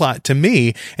subplot to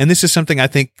me, and this is something I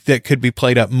think that could be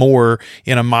played up more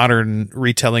in a modern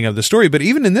retelling of the story, but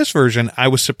even in this version, I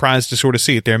was surprised to sort of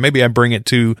see it there. Maybe I bring it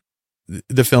to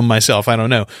the film myself. I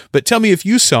don't know. But tell me if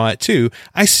you saw it too.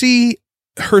 I see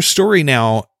her story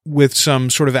now with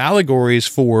some sort of allegories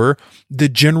for the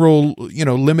general,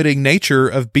 limiting nature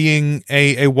of being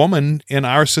a woman in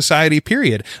our society,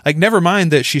 period. Like, never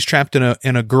mind that she's trapped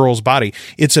in a girl's body.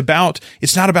 It's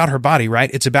not about her body,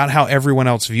 right? It's about how everyone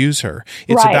else views her.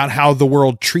 It's about how the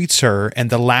world treats her and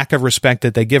the lack of respect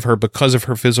that they give her because of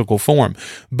her physical form.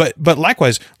 But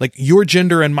likewise, like, your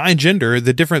gender and my gender,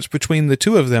 the difference between the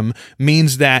two of them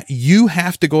means that you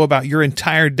have to go about your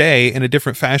entire day in a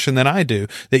different fashion than I do,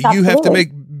 that you have to make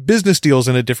business deals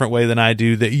in a different way than I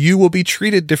do, that you will be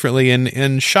treated differently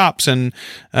in shops and,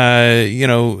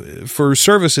 for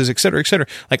services, et cetera, et cetera.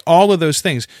 Like, all of those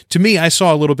things. To me, I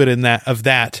saw a little bit of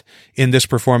that in this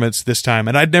performance this time.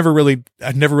 And I'd never really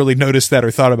noticed that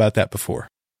or thought about that before.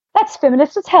 That's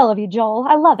feminist as hell of you, Joel.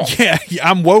 I love it. Yeah,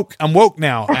 I'm woke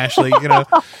now, Ashley,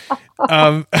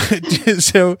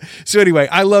 So anyway,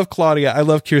 I love Claudia. I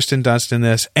love Kirsten Dunst in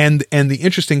this. And the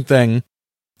interesting thing,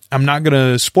 I'm not going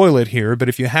to spoil it here, but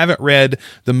if you haven't read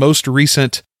the most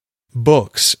recent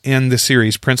books in the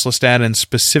series, Prince Lestat, and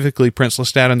specifically Prince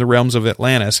Lestat and the Realms of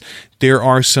Atlantis, there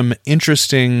are some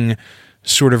interesting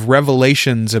sort of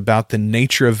revelations about the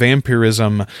nature of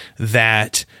vampirism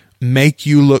that make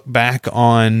you look back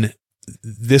on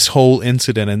this whole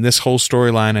incident and this whole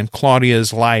storyline and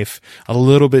Claudia's life a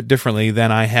little bit differently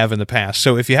than I have in the past.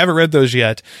 So if you haven't read those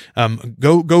yet,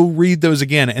 go read those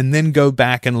again and then go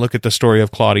back and look at the story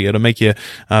of Claudia. It'll make you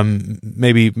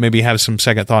maybe have some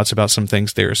second thoughts about some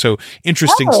things there. So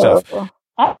interesting stuff.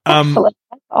 That's excellent.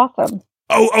 That's awesome.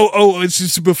 Oh! It's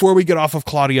just before we get off of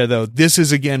Claudia, though. This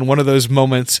is again one of those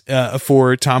moments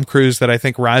for Tom Cruise that I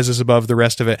think rises above the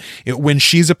rest of it. When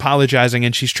she's apologizing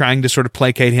and she's trying to sort of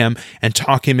placate him and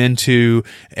talk him into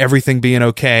everything being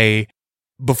okay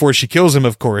before she kills him.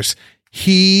 Of course,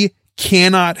 he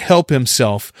cannot help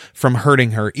himself from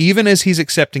hurting her, even as he's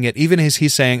accepting it, even as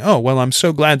he's saying, "Oh, well, I'm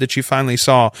so glad that you finally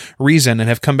saw reason and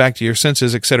have come back to your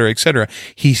senses," et cetera, et cetera.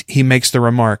 He makes the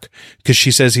remark, because she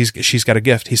says she's got a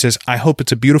gift. He says, "I hope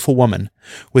it's a beautiful woman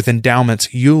with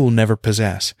endowments you'll never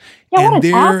possess." Yeah, what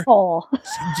an asshole.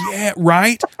 Yeah,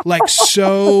 right? Like,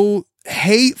 so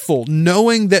hateful,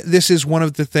 knowing that this is one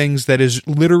of the things that is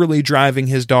literally driving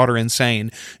his daughter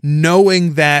insane,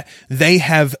 knowing that they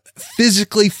have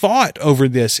physically fought over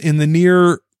this in the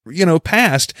near,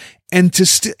 past, and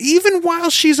to even while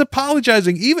she's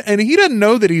apologizing, and he doesn't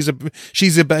know that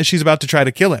she's about to try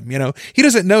to kill him. He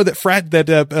doesn't know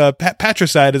that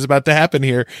patricide is about to happen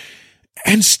here.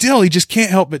 And still, he just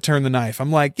can't help but turn the knife.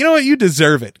 I'm like, you know what? You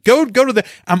deserve it. Go to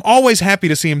I'm always happy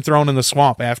to see him thrown in the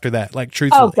swamp after that. Like,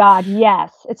 truthfully. Oh God, yes.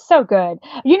 It's so good.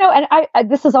 And I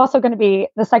this is also going to be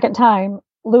the second time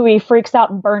Louis freaks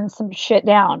out and burns some shit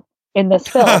down in this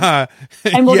film.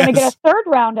 And we're going to get a third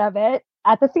round of it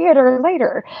at the theater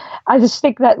later. I just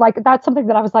think that, like, that's something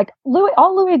that I was like,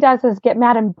 all Louis does is get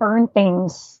mad and burn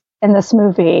things in this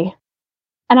movie.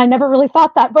 And I never really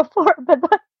thought that before, but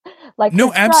like,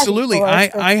 no, absolutely.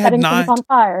 I had not on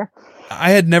fire.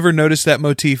 I had never noticed that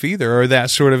motif either, or that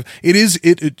sort of,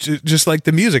 it just like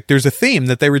the music, there's a theme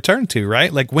that they return to,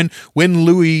 right? Like when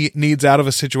Louis needs out of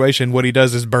a situation, what he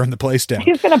does is burn the place down.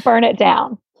 He's going to burn it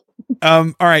down.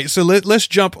 All right. So let's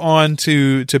jump on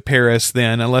to Paris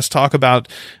then, and let's talk about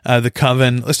the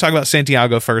Coven. Let's talk about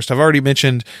Santiago first. I've already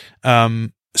mentioned,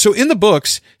 so in the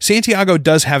books, Santiago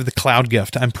does have the cloud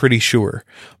gift, I'm pretty sure,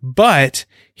 but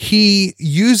he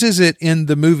uses it in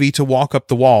the movie to walk up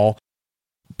the wall,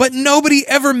 but nobody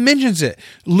ever mentions it.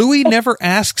 Louis never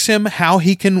asks him how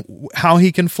he can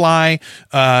fly.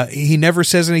 He never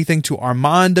says anything to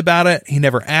Armand about it. He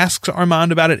never asks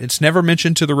Armand about it. It's never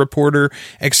mentioned to the reporter,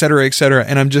 et cetera, et cetera.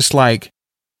 And I'm just like,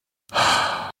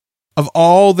 of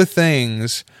all the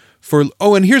things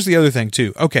and here's the other thing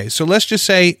too. Okay, so let's just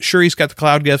say, sure, he's got the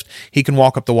cloud gift. He can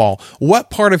walk up the wall. What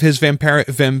part of his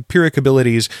vampiric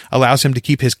abilities allows him to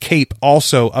keep his cape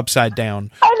also upside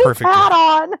down perfectly? His hat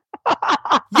on.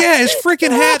 Yeah, his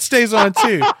freaking hat stays on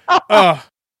too.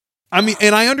 I mean,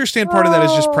 and I understand part of that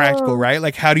is just practical, right?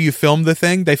 Like, how do you film the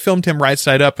thing? They filmed him right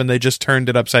side up and they just turned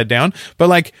it upside down. But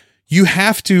like, you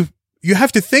have to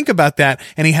think about that,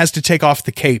 and he has to take off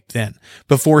the cape then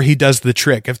before he does the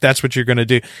trick, if that's what you're going to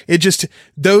do. It just,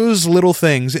 those little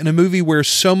things in a movie where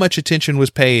so much attention was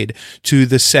paid to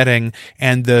the setting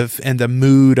and the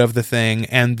mood of the thing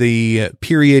and the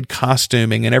period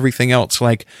costuming and everything else,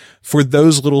 like, for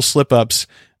those little slip-ups,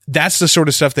 that's the sort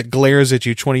of stuff that glares at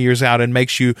you 20 years out and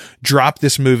makes you drop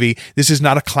this movie. This is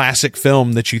not a classic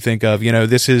film that you think of.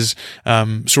 This is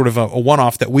sort of a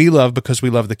one-off that we love because we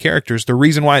love the characters. The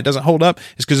reason why it doesn't hold up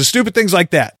is because of stupid things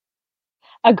like that.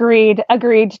 Agreed,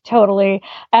 totally.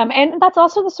 And that's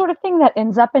also the sort of thing that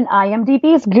ends up in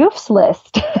IMDb's Goofs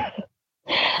list.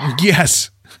 Yes.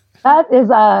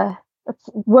 That's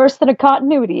worse than a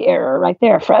continuity error right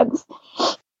there, friends.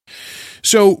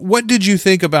 So what did you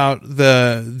think about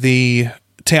the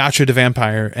Teatro de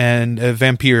Vampire and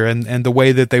Vampire and the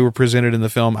way that they were presented in the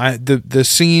film?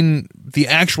 The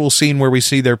actual scene where we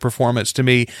see their performance, to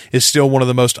me, is still one of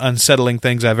the most unsettling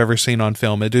things I've ever seen on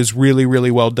film. It is really,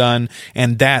 really well done,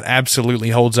 and that absolutely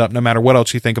holds up no matter what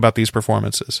else you think about these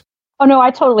performances. Oh no,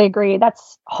 I totally agree.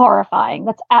 That's horrifying.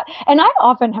 And I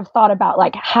often have thought about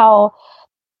like how,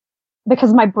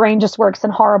 because my brain just works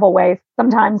in horrible ways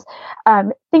sometimes,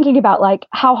 thinking about like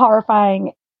how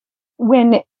horrifying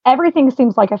when everything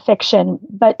seems like a fiction,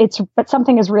 but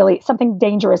something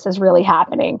dangerous is really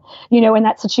happening. You know, in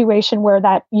that situation where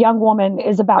that young woman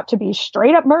is about to be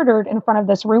straight up murdered in front of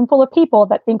this room full of people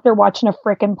that think they're watching a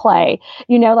frickin' play.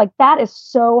 You know, like that is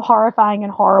so horrifying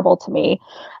and horrible to me.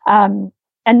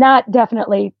 And that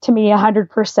definitely, to me,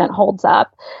 100% holds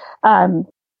up.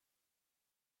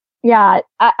 Yeah,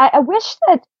 I wish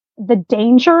that the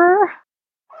danger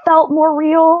felt more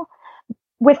real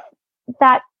with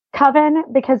that coven,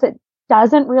 because it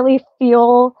doesn't really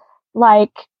feel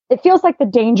like, it feels like the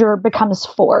danger becomes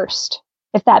forced,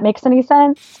 if that makes any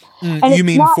sense. And you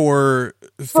mean for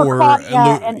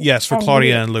Claudia yes, for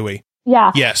Claudia and Louis.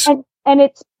 Yeah. Yes. And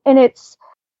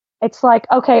it's like,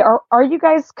 okay, are you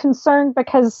guys concerned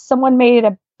because someone made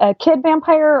a kid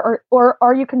vampire, or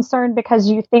are you concerned because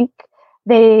you think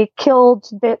they killed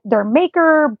their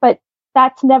maker, but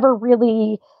that's never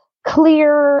really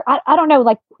clear. I don't know,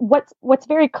 like what's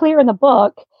very clear in the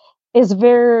book is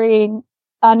very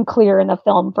unclear in the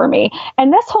film for me.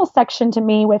 And this whole section to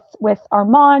me with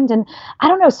Armand, and I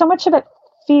don't know, so much of it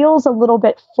feels a little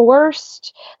bit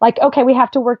forced. Like, okay, we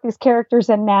have to work these characters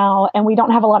in now, and we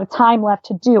don't have a lot of time left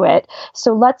to do it.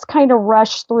 So let's kind of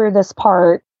rush through this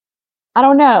part. I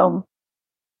don't know.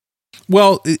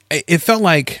 Well, it felt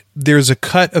like there's a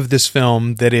cut of this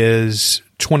film that is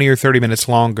 20 or 30 minutes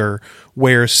longer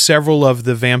where several of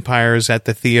the vampires at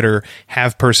the theater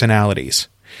have personalities.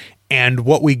 And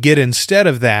what we get instead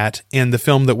of that in the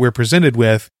film that we're presented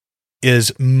with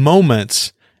is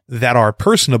moments that are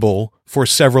personable for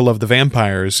several of the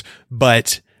vampires,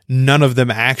 but none of them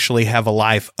actually have a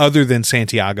life other than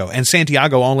Santiago. And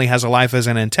Santiago only has a life as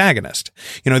an antagonist.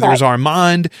 You know, there's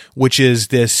Armand, which is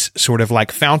this sort of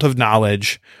like fount of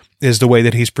knowledge, is the way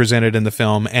that he's presented in the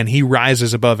film, and he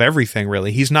rises above everything,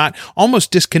 really. He's not almost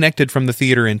disconnected from the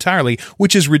theater entirely,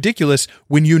 which is ridiculous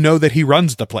when you know that he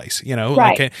runs the place, you know?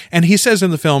 Right. Like, and he says in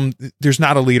the film, there's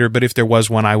not a leader, but if there was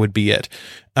one, I would be it.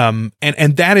 And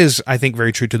that is, I think,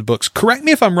 very true to the books. Correct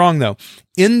me if I'm wrong, though.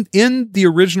 In the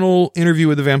original Interview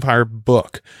with the Vampire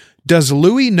book, does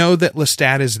Louis know that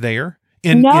Lestat is there?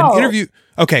 In interview,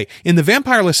 okay, in the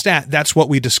Vampire Lestat, that's what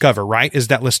we discover, right? Is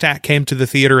that Lestat came to the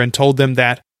theater and told them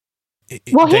that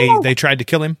they tried to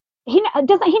kill him.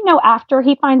 Doesn't he know after?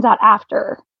 He finds out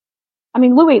after. I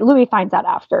mean, Louis finds out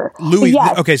after. Louis,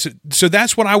 yes. Okay, so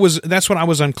that's what I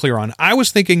was unclear on. I was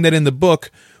thinking that in the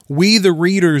book, we the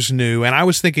readers knew, and I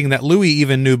was thinking that Louis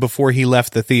even knew before he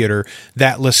left the theater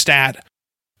that Lestat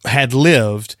had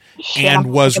lived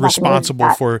and was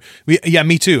responsible for. Yeah,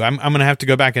 me too. I'm going to have to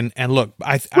go back and look.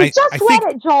 I read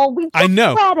it, Joel. We just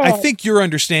read it. I think your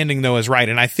understanding though is right,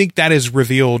 and I think that is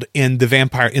revealed in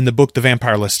the book, The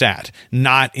Vampire Lestat,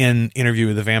 not in Interview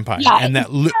with the Vampire, and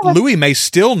that Louis may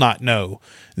still not know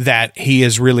that he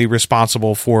is really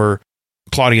responsible for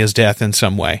Claudia's death in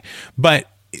some way. But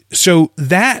so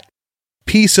that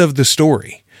piece of the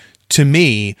story, to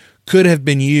me, could have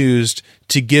been used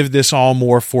to give this all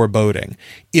more foreboding.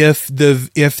 If the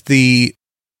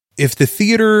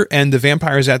theater and the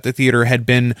vampires at the theater had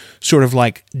been sort of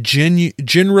like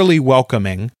generally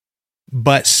welcoming,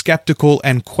 but skeptical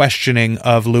and questioning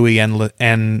of Louis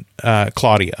and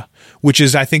Claudia, which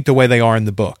is, I think, the way they are in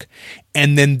the book.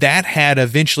 And then that had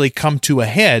eventually come to a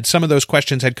head. Some of those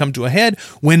questions had come to a head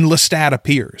when Lestat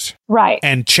appears, right,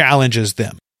 and challenges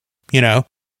them. You know,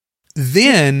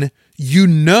 then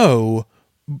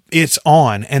it's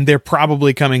on, and they're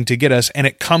probably coming to get us, and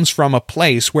it comes from a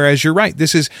place. Whereas you're right,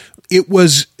 it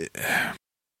was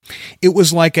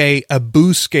like a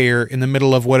boo scare in the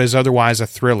middle of what is otherwise a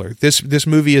thriller. This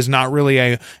movie is not really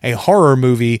a horror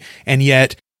movie, and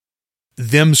yet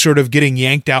them sort of getting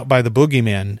yanked out by the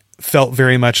boogeyman felt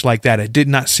very much like that. It did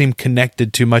not seem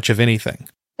connected to much of anything.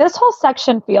 This whole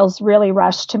section feels really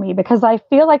rushed to me, because I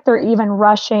feel like they're even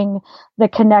rushing the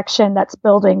connection that's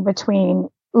building between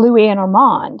Louis and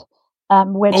Armand.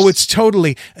 It's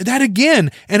totally that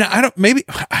again. And I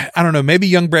don't know, maybe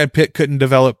young Brad Pitt couldn't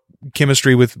develop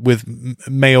chemistry with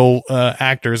male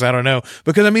actors. I don't know,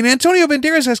 because I mean Antonio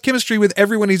Banderas has chemistry with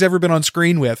everyone he's ever been on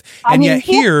screen with, and yet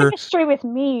he here has chemistry with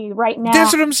me right now.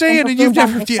 That's what I'm saying, and you've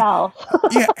never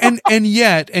yeah, and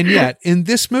yet in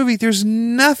this movie there's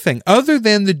nothing other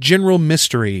than the general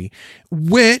mystery,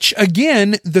 which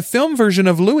again the film version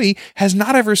of Louis has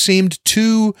not ever seemed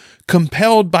too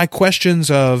compelled by questions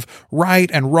of right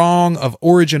and wrong, of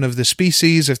origin of the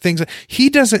species, of things. He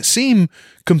doesn't seem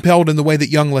compelled in the way that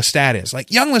young Lestat is.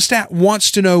 Like, young Lestat wants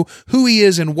to know who he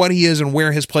is and what he is and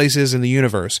where his place is in the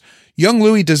universe. Young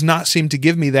Louis does not seem to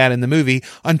give me that in the movie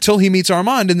until he meets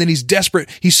Armand, and then he's desperate.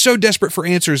 He's so desperate for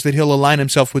answers that he'll align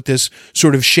himself with this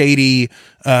sort of shady,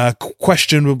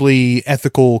 questionably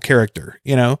ethical character,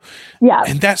 you know? Yeah.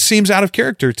 And that seems out of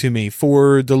character to me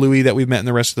for the Louis that we've met in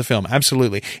the rest of the film.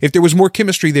 Absolutely. If there was more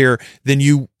chemistry there, then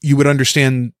you would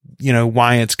understand, you know,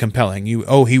 why it's compelling.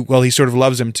 He sort of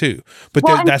loves him too, but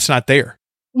that's not there.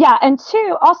 Yeah. And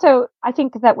two, also, I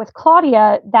think that with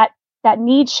Claudia, that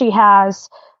need she has,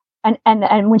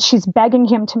 and when she's begging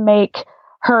him to make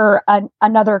her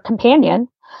another companion,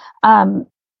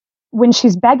 when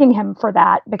she's begging him for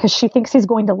that because she thinks he's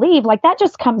going to leave, like, that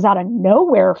just comes out of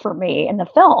nowhere for me in the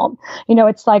film. You know,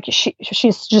 it's like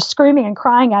she's just screaming and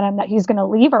crying at him that he's going to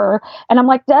leave her, and I'm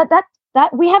like, that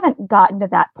we haven't gotten to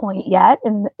that point yet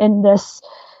in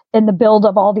the build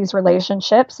of all these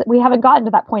relationships. We haven't gotten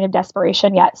to that point of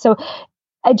desperation yet. So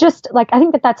I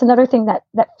think that's another thing that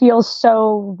feels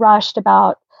so rushed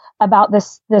about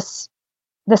this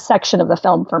section of the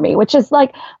film for me, which is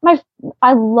like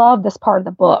I love this part of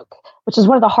the book, which is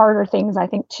one of the harder things, I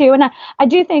think, too. And I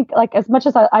do think, like, as much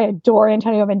as I adore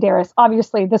Antonio Banderas,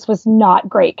 obviously this was not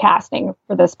great casting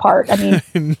for this part. I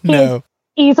mean, no.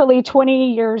 Easily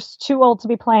 20 years too old to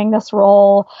be playing this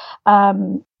role. But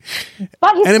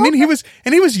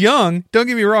he was young. Don't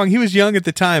get me wrong. He was young at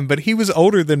the time, but he was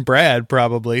older than Brad,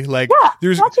 probably. Like,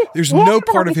 there's no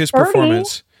part of his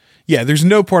performance. Yeah, there's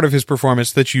no part of his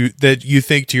performance that you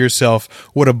think to yourself,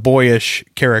 what a boyish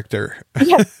character,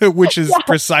 yes. which is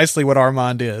precisely what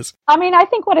Armand is. I mean, I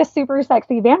think what a super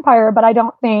sexy vampire, but I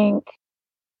don't think,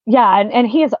 and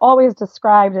he is always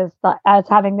described as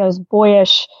having the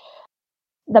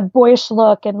boyish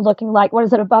look and looking like, what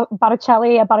is it, a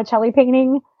Botticelli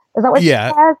painting? Is that what she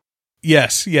says?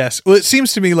 Yes. Well, it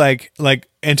seems to me like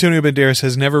Antonio Banderas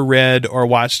has never read or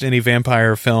watched any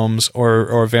vampire films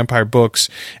or vampire books,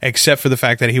 except for the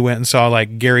fact that he went and saw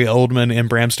like Gary Oldman in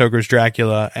Bram Stoker's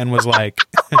Dracula and was like,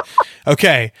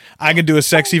 okay, I can do a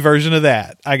sexy version of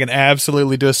that. I can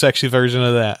absolutely do a sexy version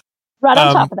of that. Right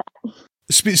on top of that.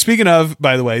 Speaking of,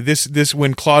 by the way, this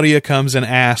when Claudia comes and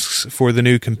asks for the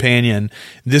new companion,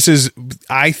 this is,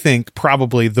 I think,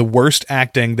 probably the worst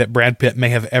acting that Brad Pitt may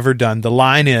have ever done. The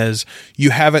line is,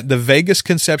 "You haven't the vaguest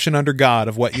conception under God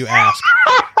of what you ask."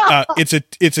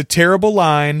 It's a terrible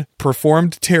line,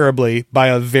 performed terribly by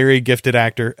a very gifted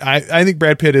actor. I think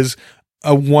Brad Pitt is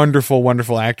a wonderful,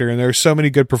 wonderful actor, and there are so many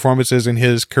good performances in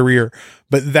his career,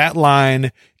 but that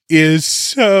line is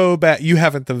so bad. You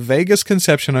haven't the vaguest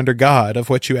conception under God of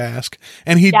what you ask,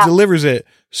 and he delivers it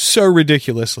so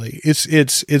ridiculously.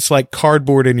 It's like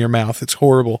cardboard in your mouth. It's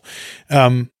horrible.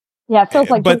 It feels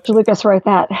like George Lucas wrote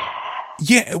that.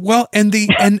 Yeah, well, and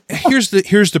here's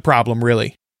the problem,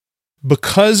 really.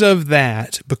 Because of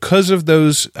that, because of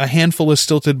a handful of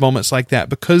stilted moments like that,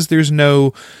 because there's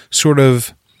no sort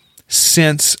of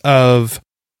sense of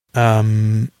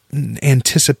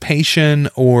anticipation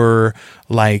or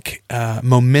like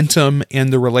momentum in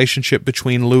the relationship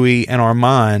between Louis and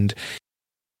Armand,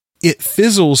 it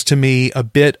fizzles to me a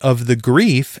bit of the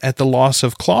grief at the loss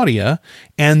of Claudia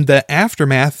and the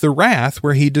aftermath, the wrath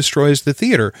where he destroys the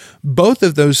theater. Both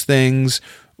of those things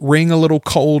ring a little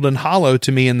cold and hollow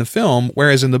to me in the film,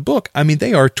 whereas in the book, I mean,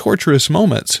 they are torturous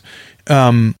moments.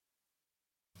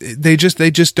 They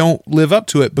just don't live up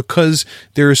to it because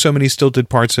there are so many stilted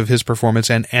parts of his performance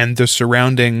and the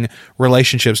surrounding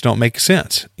relationships don't make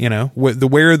sense. You know,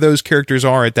 where those characters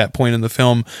are at that point in the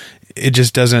film, it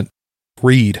just doesn't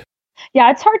read. Yeah,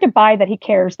 it's hard to buy that he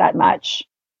cares that much.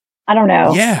 I don't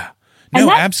know. Yeah. No,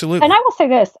 absolutely. And I will say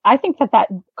this. I think that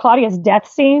Claudia's death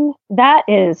scene, that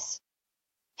is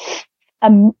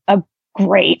a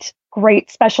great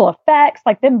special effects.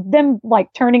 Like them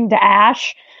like turning to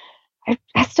ash.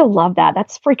 I still love that.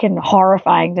 That's freaking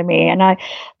horrifying to me. And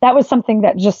that was something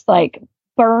that just like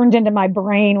burned into my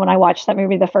brain when I watched that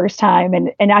movie the first time.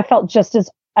 And I felt just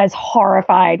as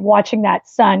horrified watching that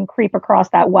sun creep across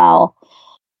that well.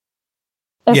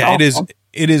 That's awful.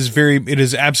 It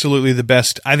is absolutely the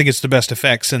best. I think it's the best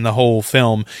effects in the whole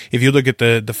film. If you look at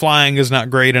the flying is not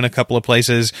great in a couple of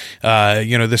places.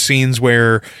 The scenes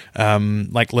where,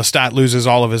 like Lestat loses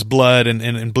all of his blood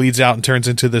and bleeds out and turns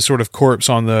into this sort of corpse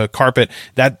on the carpet,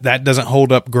 that doesn't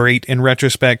hold up great in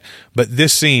retrospect. But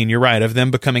this scene, you're right, of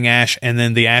them becoming ash and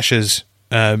then the ashes,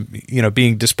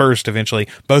 being dispersed eventually,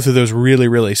 both of those really,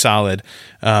 really solid,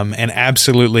 and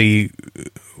absolutely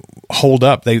hold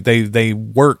up. They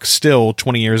work still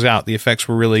 20 years out. The effects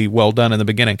were really well done in the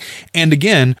beginning. And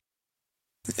again,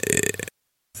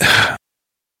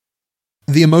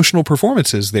 the emotional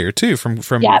performances there too from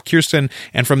Kirsten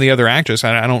and from the other actress.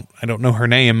 I don't know her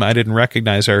name. I didn't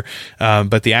recognize her.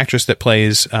 But the actress that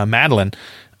plays Madeline,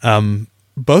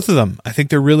 both of them, I think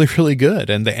they're really, really good,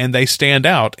 and they stand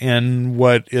out in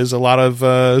what is a lot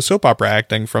of soap opera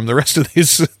acting from the rest of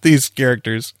these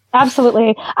characters.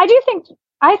 Absolutely. I do think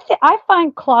I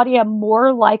find Claudia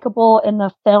more likable in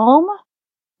the film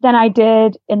than I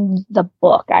did in the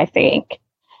book, I think.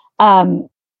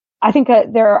 I think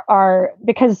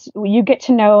because you get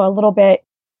to know a little bit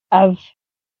of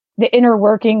the inner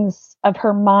workings of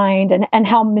her mind and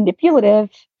how manipulative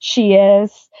she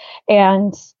is.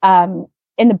 And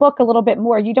in the book a little bit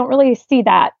more, you don't really see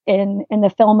that in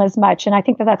the film as much. And I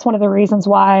think that's one of the reasons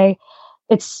why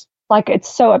it's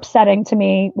so upsetting to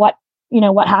me what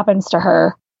happens to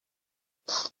her.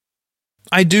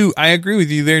 I agree with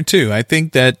you there too. I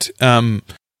think that,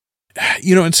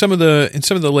 in some of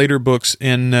the later books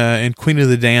in Queen of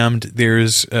the Damned,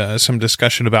 there's some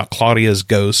discussion about Claudia's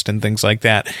ghost and things like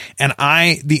that. And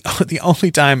the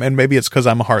only time, and maybe it's because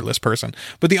I'm a heartless person,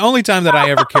 but the only time that I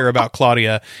ever care about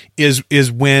Claudia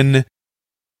is when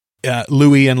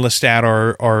Louis and Lestat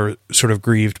are sort of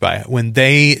grieved by it, when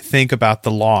they think about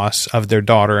the loss of their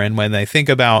daughter and when they think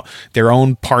about their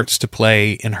own parts to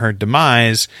play in her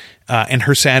demise and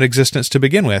her sad existence to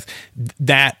begin with.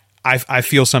 That I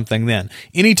feel something then.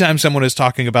 Anytime someone is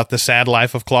talking about the sad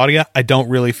life of Claudia, I don't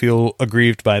really feel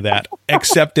aggrieved by that,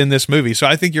 except in this movie. So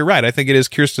I think you're right. I think it is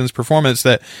Kirsten's performance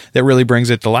that really brings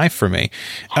it to life for me.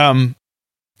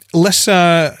 Let's.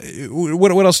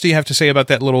 What else do you have to say about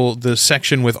the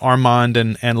section with Armand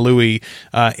and Louis?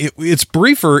 It's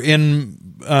briefer in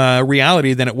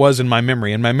reality than it was in my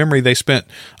memory. In my memory, they spent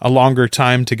a longer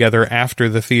time together after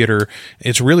the theater.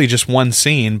 It's really just one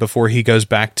scene before he goes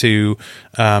back to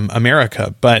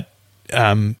America. But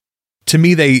to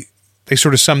me, they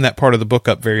sort of sum that part of the book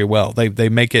up very well. They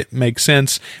make it make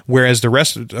sense, whereas the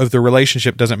rest of the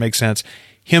relationship doesn't make sense.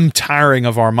 Him tiring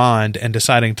of Armand and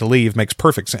deciding to leave makes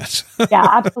perfect sense. Yeah,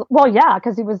 absolutely. Well, yeah,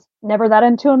 because he was never that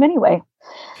into him anyway.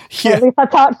 So at least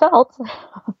that's how it felt.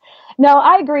 No,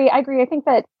 I agree. I think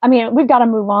that, we've got to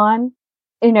move on,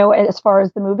 as far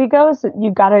as the movie goes.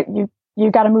 You've got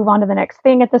to move on to the next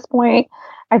thing at this point.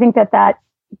 I think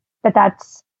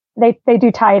that's they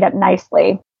do tie it up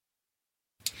nicely.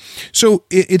 So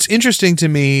it's interesting to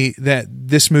me that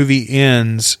this movie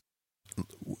ends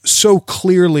so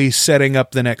clearly setting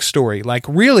up the next story. Like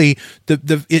really,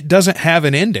 it doesn't have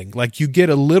an ending. Like you get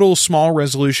a little small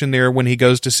resolution there when he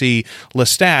goes to see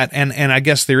Lestat, and I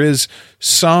guess there is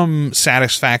some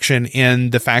satisfaction in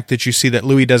the fact that you see that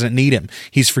Louis doesn't need him.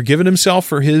 He's forgiven himself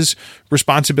for his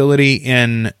responsibility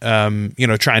in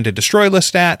trying to destroy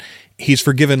Lestat. He's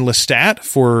forgiven Lestat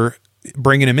for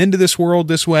bringing him into this world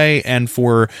this way and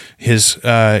for his,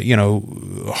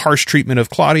 harsh treatment of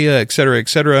Claudia, et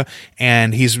cetera,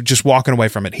 and he's just walking away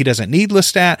from it. He doesn't need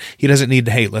Lestat. He doesn't need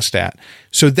to hate Lestat.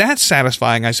 So that's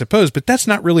satisfying, I suppose, but that's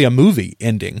not really a movie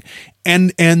ending.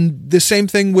 And the same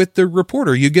thing with the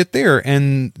reporter. You get there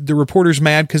and the reporter's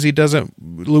mad because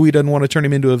Louis doesn't want to turn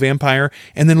him into a vampire,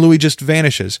 and then Louis just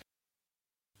vanishes.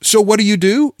 So what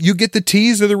do? You get the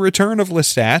tease of the return of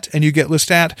Lestat, and you get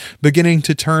Lestat beginning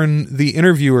to turn the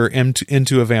interviewer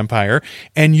into a vampire,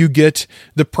 and you get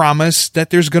the promise that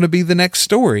there's going to be the next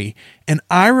story. And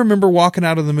I remember walking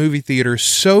out of the movie theater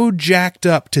so jacked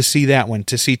up to see that one,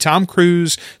 to see Tom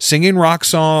Cruise singing rock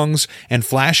songs and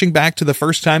flashing back to the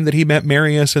first time that he met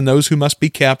Marius and Those Who Must Be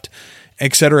Kept,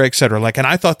 et cetera, et cetera. And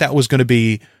I thought that was going to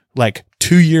be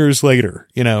 2 years later,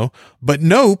 but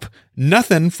nope,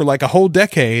 nothing for a whole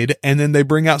decade. And then they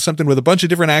bring out something with a bunch of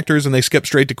different actors and they skip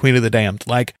straight to Queen of the Damned.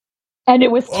 And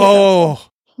it was terrible.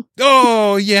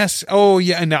 Oh, yes. Oh,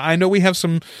 yeah. And I know we have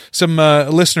some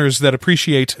listeners that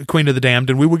appreciate Queen of the Damned,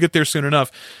 and we will get there soon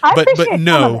enough. But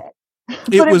no.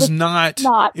 It was not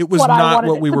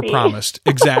what we were be. promised.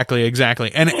 Exactly.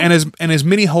 And as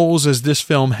many holes as this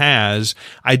film has,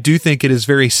 I do think it is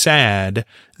very sad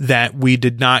that we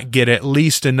did not get at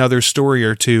least another story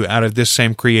or two out of this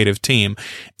same creative team.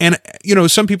 And,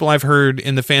 some people I've heard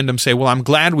in the fandom say, well, I'm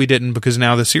glad we didn't because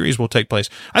now the series will take place.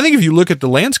 I think if you look at the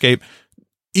landscape,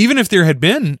 even if there had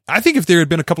been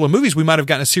a couple of movies, we might have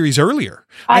gotten a series earlier.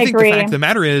 I think agree. The fact of the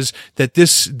matter is that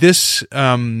this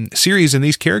series and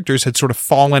these characters had sort of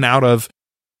fallen out of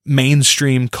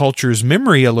mainstream culture's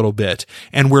memory a little bit.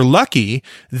 And we're lucky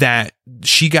that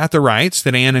she got the rights,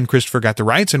 that Anne and Christopher got the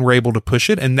rights and were able to push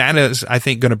it. And that is, I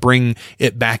think, going to bring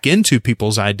it back into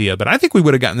people's idea. But I think we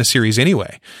would have gotten the series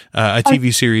anyway, a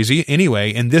TV series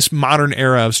anyway, in this modern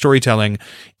era of storytelling,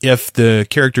 if the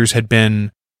characters had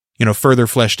been further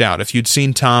fleshed out. If you'd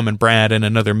seen Tom and Brad in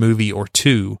another movie or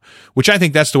two, which I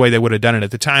think that's the way they would have done it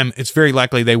at the time, it's very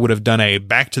likely they would have done a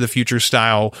Back to the Future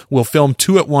style. We'll film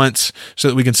two at once so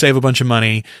that we can save a bunch of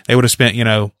money. They would have spent,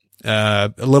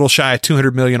 a little shy of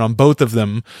 $200 million on both of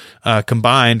them,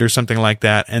 combined or something like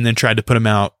that, and then tried to put them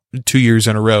out 2 years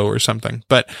in a row or something.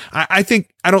 But I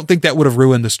don't think that would have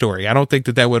ruined the story. I don't think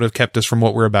that would have kept us from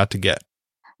what we're about to get.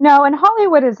 No, and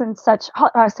Hollywood is in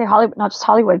I say Hollywood, not just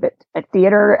Hollywood, but at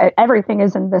theater, everything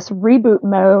is in this reboot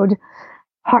mode.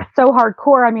 So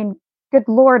hardcore. I mean, good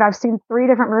Lord, I've seen 3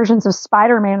 different versions of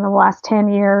Spider-Man in the last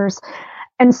 10 years.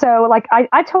 And so,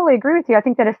 I totally agree with you. I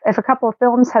think that if a couple of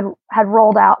films had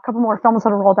rolled out, a couple more films had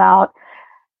rolled out,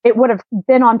 it would have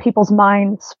been on people's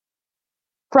minds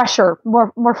fresher,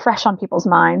 more fresh on people's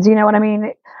minds. You know what I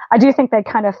mean? I do think they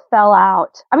kind of fell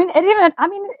out.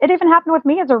 It even happened with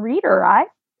me as a reader.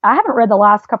 I haven't read the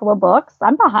last couple of books.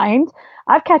 I'm behind.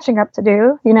 I have catching up to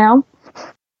do,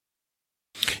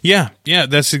 Yeah,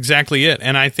 that's exactly it.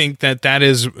 And I think that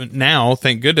is now,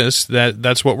 thank goodness,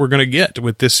 that's what we're going to get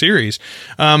with this series.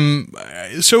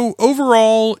 So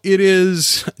overall, it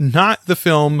is not the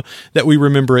film that we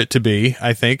remember it to be,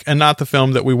 I think, and not the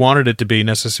film that we wanted it to be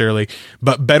necessarily,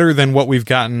 but better than what we've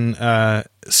gotten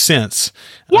since.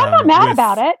 Yeah, I'm not mad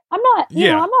about it. I'm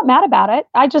not mad about it.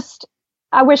 I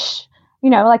wish,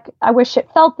 I wish it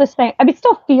felt the same. I mean, it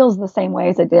still feels the same way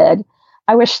as it did.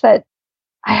 I wish the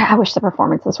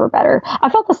performances were better. I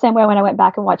felt the same way when I went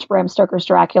back and watched Bram Stoker's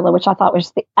Dracula, which I thought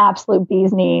was the absolute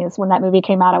bee's knees. When that movie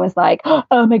came out, I was like,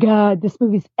 oh my God, this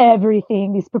movie's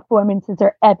everything. These performances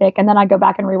are epic. And then I go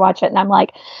back and rewatch it and I'm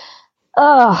like,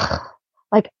 ugh,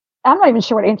 I'm not even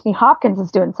sure what Anthony Hopkins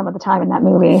is doing some of the time in that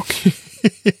movie.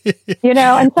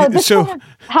 And so this kind of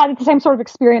had the same sort of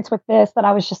experience with this, that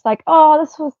I was just like, oh,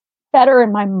 this was better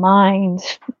in my mind.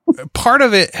 Part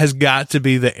of it has got to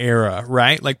be the era,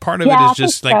 right? Part of it is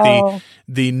just the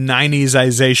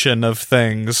 90s-ization of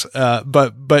things.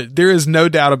 But there is no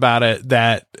doubt about it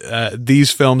that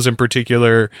these films in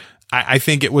particular, I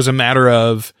think it was a matter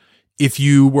of, if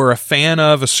you were a fan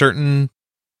of a certain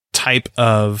type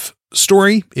of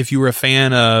story, if you were a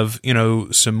fan of,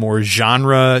 some more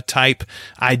genre type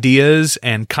ideas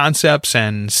and concepts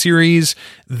and series,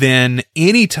 then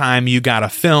anytime you got a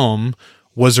film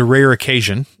was a rare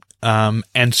occasion.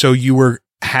 And so you were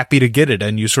happy to get it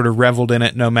and you sort of reveled in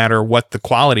it no matter what the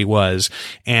quality was.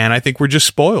 And I think we're just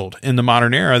spoiled in the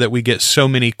modern era that we get so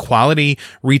many quality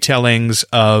retellings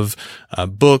of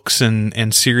books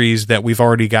and series that we've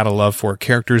already got a love for,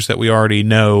 characters that we already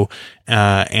know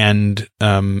and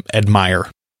admire.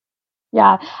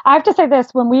 Yeah, I have to say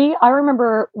this. I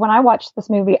remember when I watched this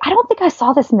movie, I don't think I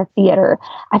saw this in the theater.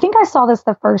 I think I saw this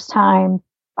the first time.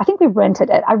 I think we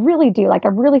rented it. I really do. I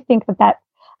really think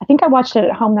I think I watched it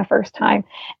at home the first time.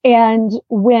 And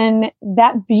when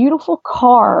that beautiful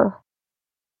car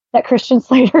that Christian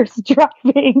Slater's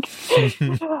driving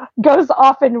goes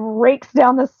off and rakes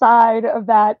down the side of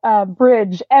that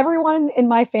bridge, everyone in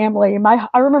my family,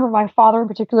 I remember my father in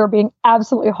particular being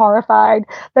absolutely horrified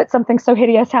that something so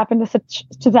hideous happened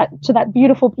to that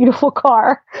beautiful, beautiful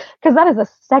car, because that is a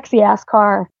sexy ass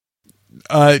car.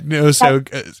 I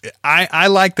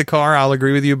like the car. I'll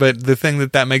agree with you. But the thing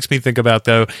that makes me think about,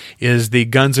 though, is the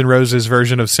Guns N' Roses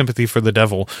version of Sympathy for the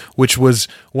Devil, which was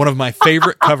one of my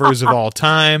favorite covers of all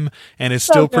time. And it's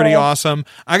still pretty awesome.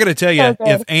 I got to tell you,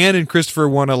 if Anne and Christopher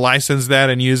want to license that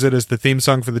and use it as the theme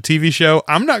song for the TV show,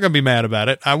 I'm not going to be mad about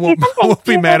it. I won't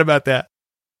be mad about that.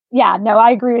 Yeah, no,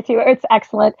 I agree with you. It's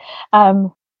excellent.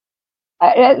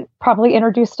 It probably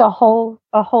introduced a whole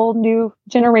new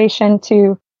generation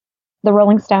to the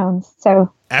Rolling Stones.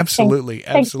 So absolutely.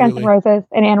 Thanks Guns N' Roses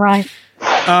and Anne Rice.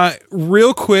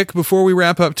 Real quick, before we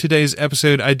wrap up today's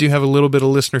episode, I do have a little bit of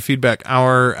listener feedback.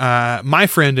 My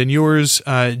friend and yours,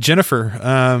 Jennifer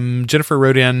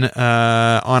wrote in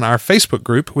on our Facebook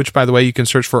group, which, by the way, you can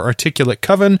search for Articulate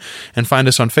Coven and find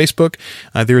us on Facebook.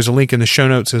 There is a link in the show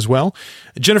notes as well.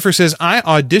 Jennifer says, I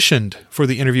auditioned for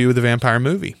the Interview with the Vampire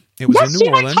movie. It was in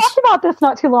New Orleans. We talked about this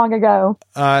not too long ago.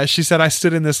 She said, I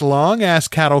stood in this long-ass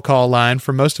cattle call line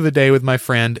for most of the day with my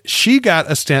friend. She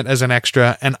got a stint as an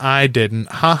extra, and I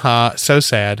didn't. Ha ha, so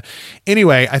sad.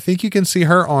 Anyway, I think you can see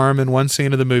her arm in one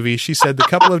scene of the movie. She said the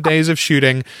couple of days of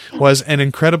shooting was an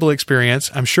incredible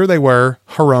experience. I'm sure they were.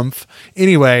 Harumph.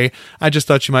 Anyway, I just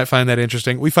thought you might find that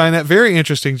interesting. We find that very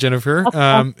interesting, Jennifer.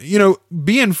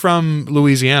 Being from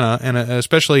Louisiana, and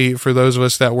especially for those of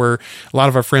us that a lot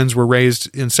of our friends were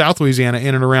raised in South Louisiana,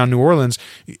 in and around New Orleans,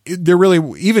 there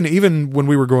really, even when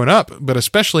we were growing up, but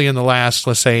especially in the last,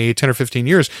 let's say, 10 or 15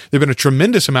 years, there have been a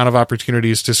tremendous amount of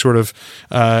opportunities to sort of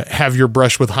have your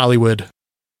brush with Hollywood.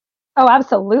 Oh,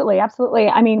 absolutely. Absolutely.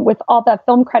 I mean, with all the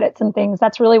film credits and things,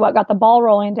 that's really what got the ball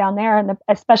rolling down there, and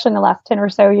especially in the last 10 or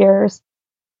so years.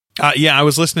 I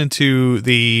was listening to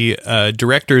the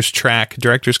director's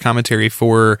commentary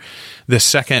for the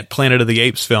second Planet of the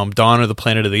Apes film, Dawn of the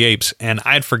Planet of the Apes, and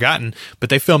I'd forgotten, but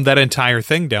they filmed that entire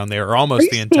thing down there, or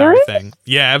almost the entire thing.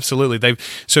 Yeah, absolutely. The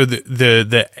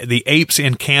apes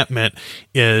encampment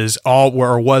was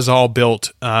all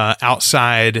built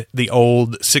outside the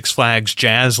old Six Flags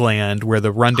Jazzland, where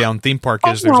the rundown theme park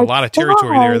is. There's a lot of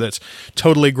territory there that's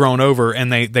totally grown over,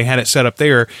 and they had it set up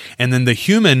there. And then the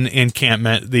human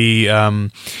encampment, the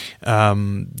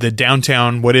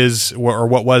downtown, what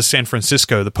was San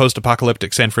Francisco, the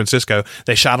post-apocalyptic San Francisco,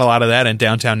 they shot a lot of that in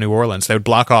downtown New Orleans. They would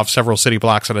block off several city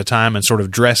blocks at a time and sort of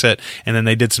dress it, and then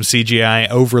they did some CGI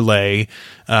overlay,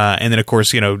 and then of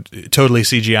course, totally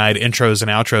CGI'd intros and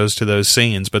outros to those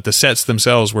scenes, but the sets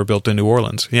themselves were built in New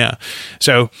Orleans. Yeah.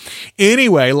 So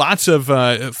anyway, lots of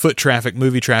foot traffic,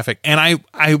 movie traffic, and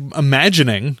I'm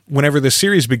imagining whenever the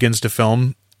series begins to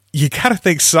film, you got to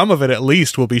think some of it at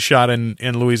least will be shot in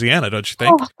Louisiana, don't you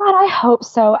think? Oh, God, I hope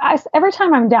so. Every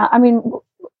time I'm down, I mean,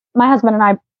 my husband and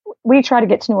I, we try to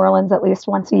get to New Orleans at least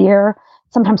once a year,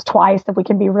 sometimes twice if we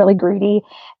can be really greedy.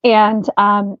 And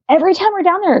every time we're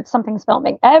down there, something's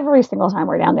filming. Every single time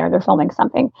we're down there, they're filming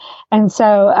something. And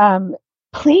so,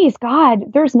 please,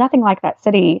 God, there's nothing like that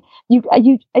city.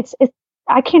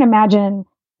 I can't imagine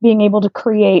being able to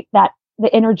create the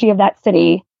energy of that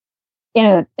city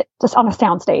just on a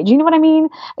soundstage. You know what I mean?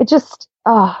 It just,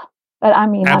 but I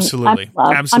mean, absolutely.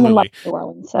 I'm in love with New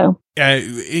Orleans. So,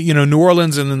 New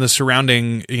Orleans and then the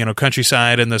surrounding,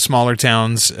 countryside and the smaller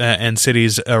towns and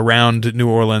cities around New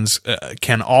Orleans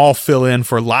can all fill in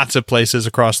for lots of places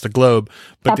across the globe,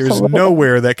 but There's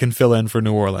nowhere that can fill in for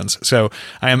New Orleans. So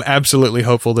I am absolutely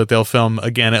hopeful that they'll film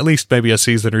again, at least maybe a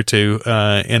season or two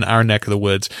in our neck of the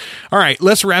woods. All right,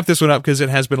 let's wrap this one up because it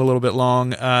has been a little bit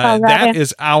long. That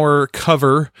is our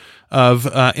cover of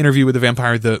Interview with the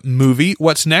Vampire, the movie.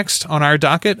 What's next on our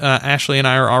docket? Ashley and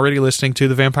I are already listening to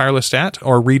The Vampire Lestat,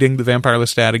 or reading The Vampire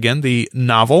Lestat again, the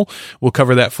novel. That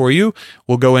cover that for you.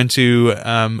 We'll go into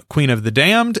Queen of the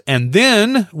Damned, and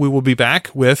then we will be back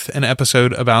with an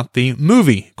episode about the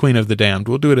movie Queen of the Damned.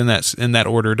 We'll do it in that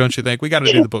order, don't you think? We got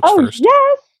to do the books first.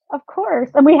 Yes, of course.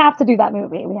 And we have to do that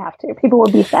movie. We have to. People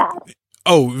will be sad.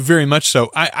 Oh, very much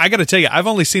so. I got to tell you, I've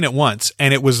only seen it once,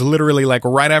 and it was literally like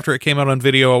right after it came out on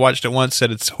video. I watched it once, said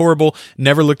it's horrible,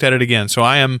 never looked at it again. So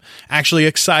I am actually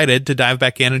excited to dive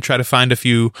back in and try to find a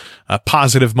few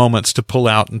positive moments to pull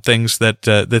out and things that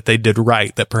they did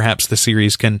right that perhaps the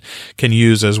series can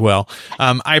use as well.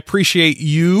 I appreciate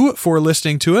you for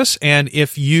listening to us, and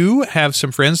if you have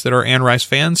some friends that are Anne Rice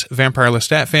fans, Vampire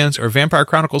Lestat fans, or Vampire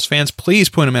Chronicles fans, please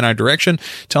point them in our direction.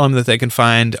 Tell them that they can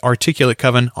find Articulate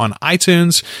Coven on iTunes,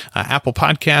 Apple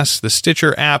Podcasts, the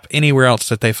Stitcher app, anywhere else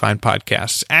that they find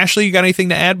podcasts. Ashley, you got anything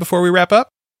to add before we wrap up?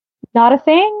 Not a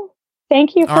thing.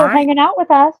 Thank you for hanging out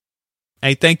with us.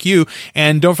 Hey, thank you.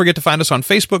 And don't forget to find us on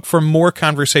Facebook for more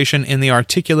conversation in the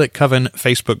Articulate Coven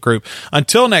Facebook group.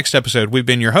 Until next episode, we've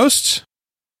been your hosts,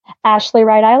 Ashley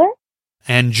Wright-Eiler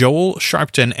and Joel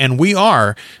Sharpton, and we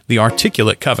are the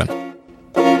Articulate Coven.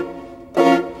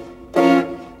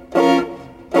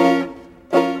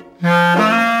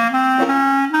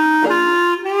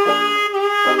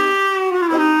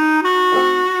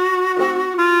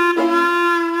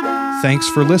 Thanks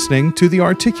for listening to The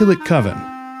Articulate Coven.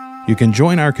 You can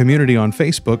join our community on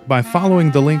Facebook by following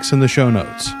the links in the show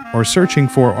notes or searching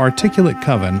for Articulate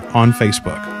Coven on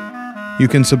Facebook. You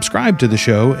can subscribe to the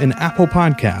show in Apple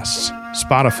Podcasts,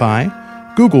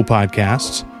 Spotify, Google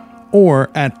Podcasts,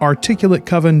 or at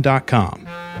articulatecoven.com.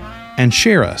 and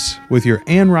share us with your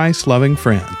Anne Rice loving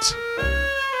friends.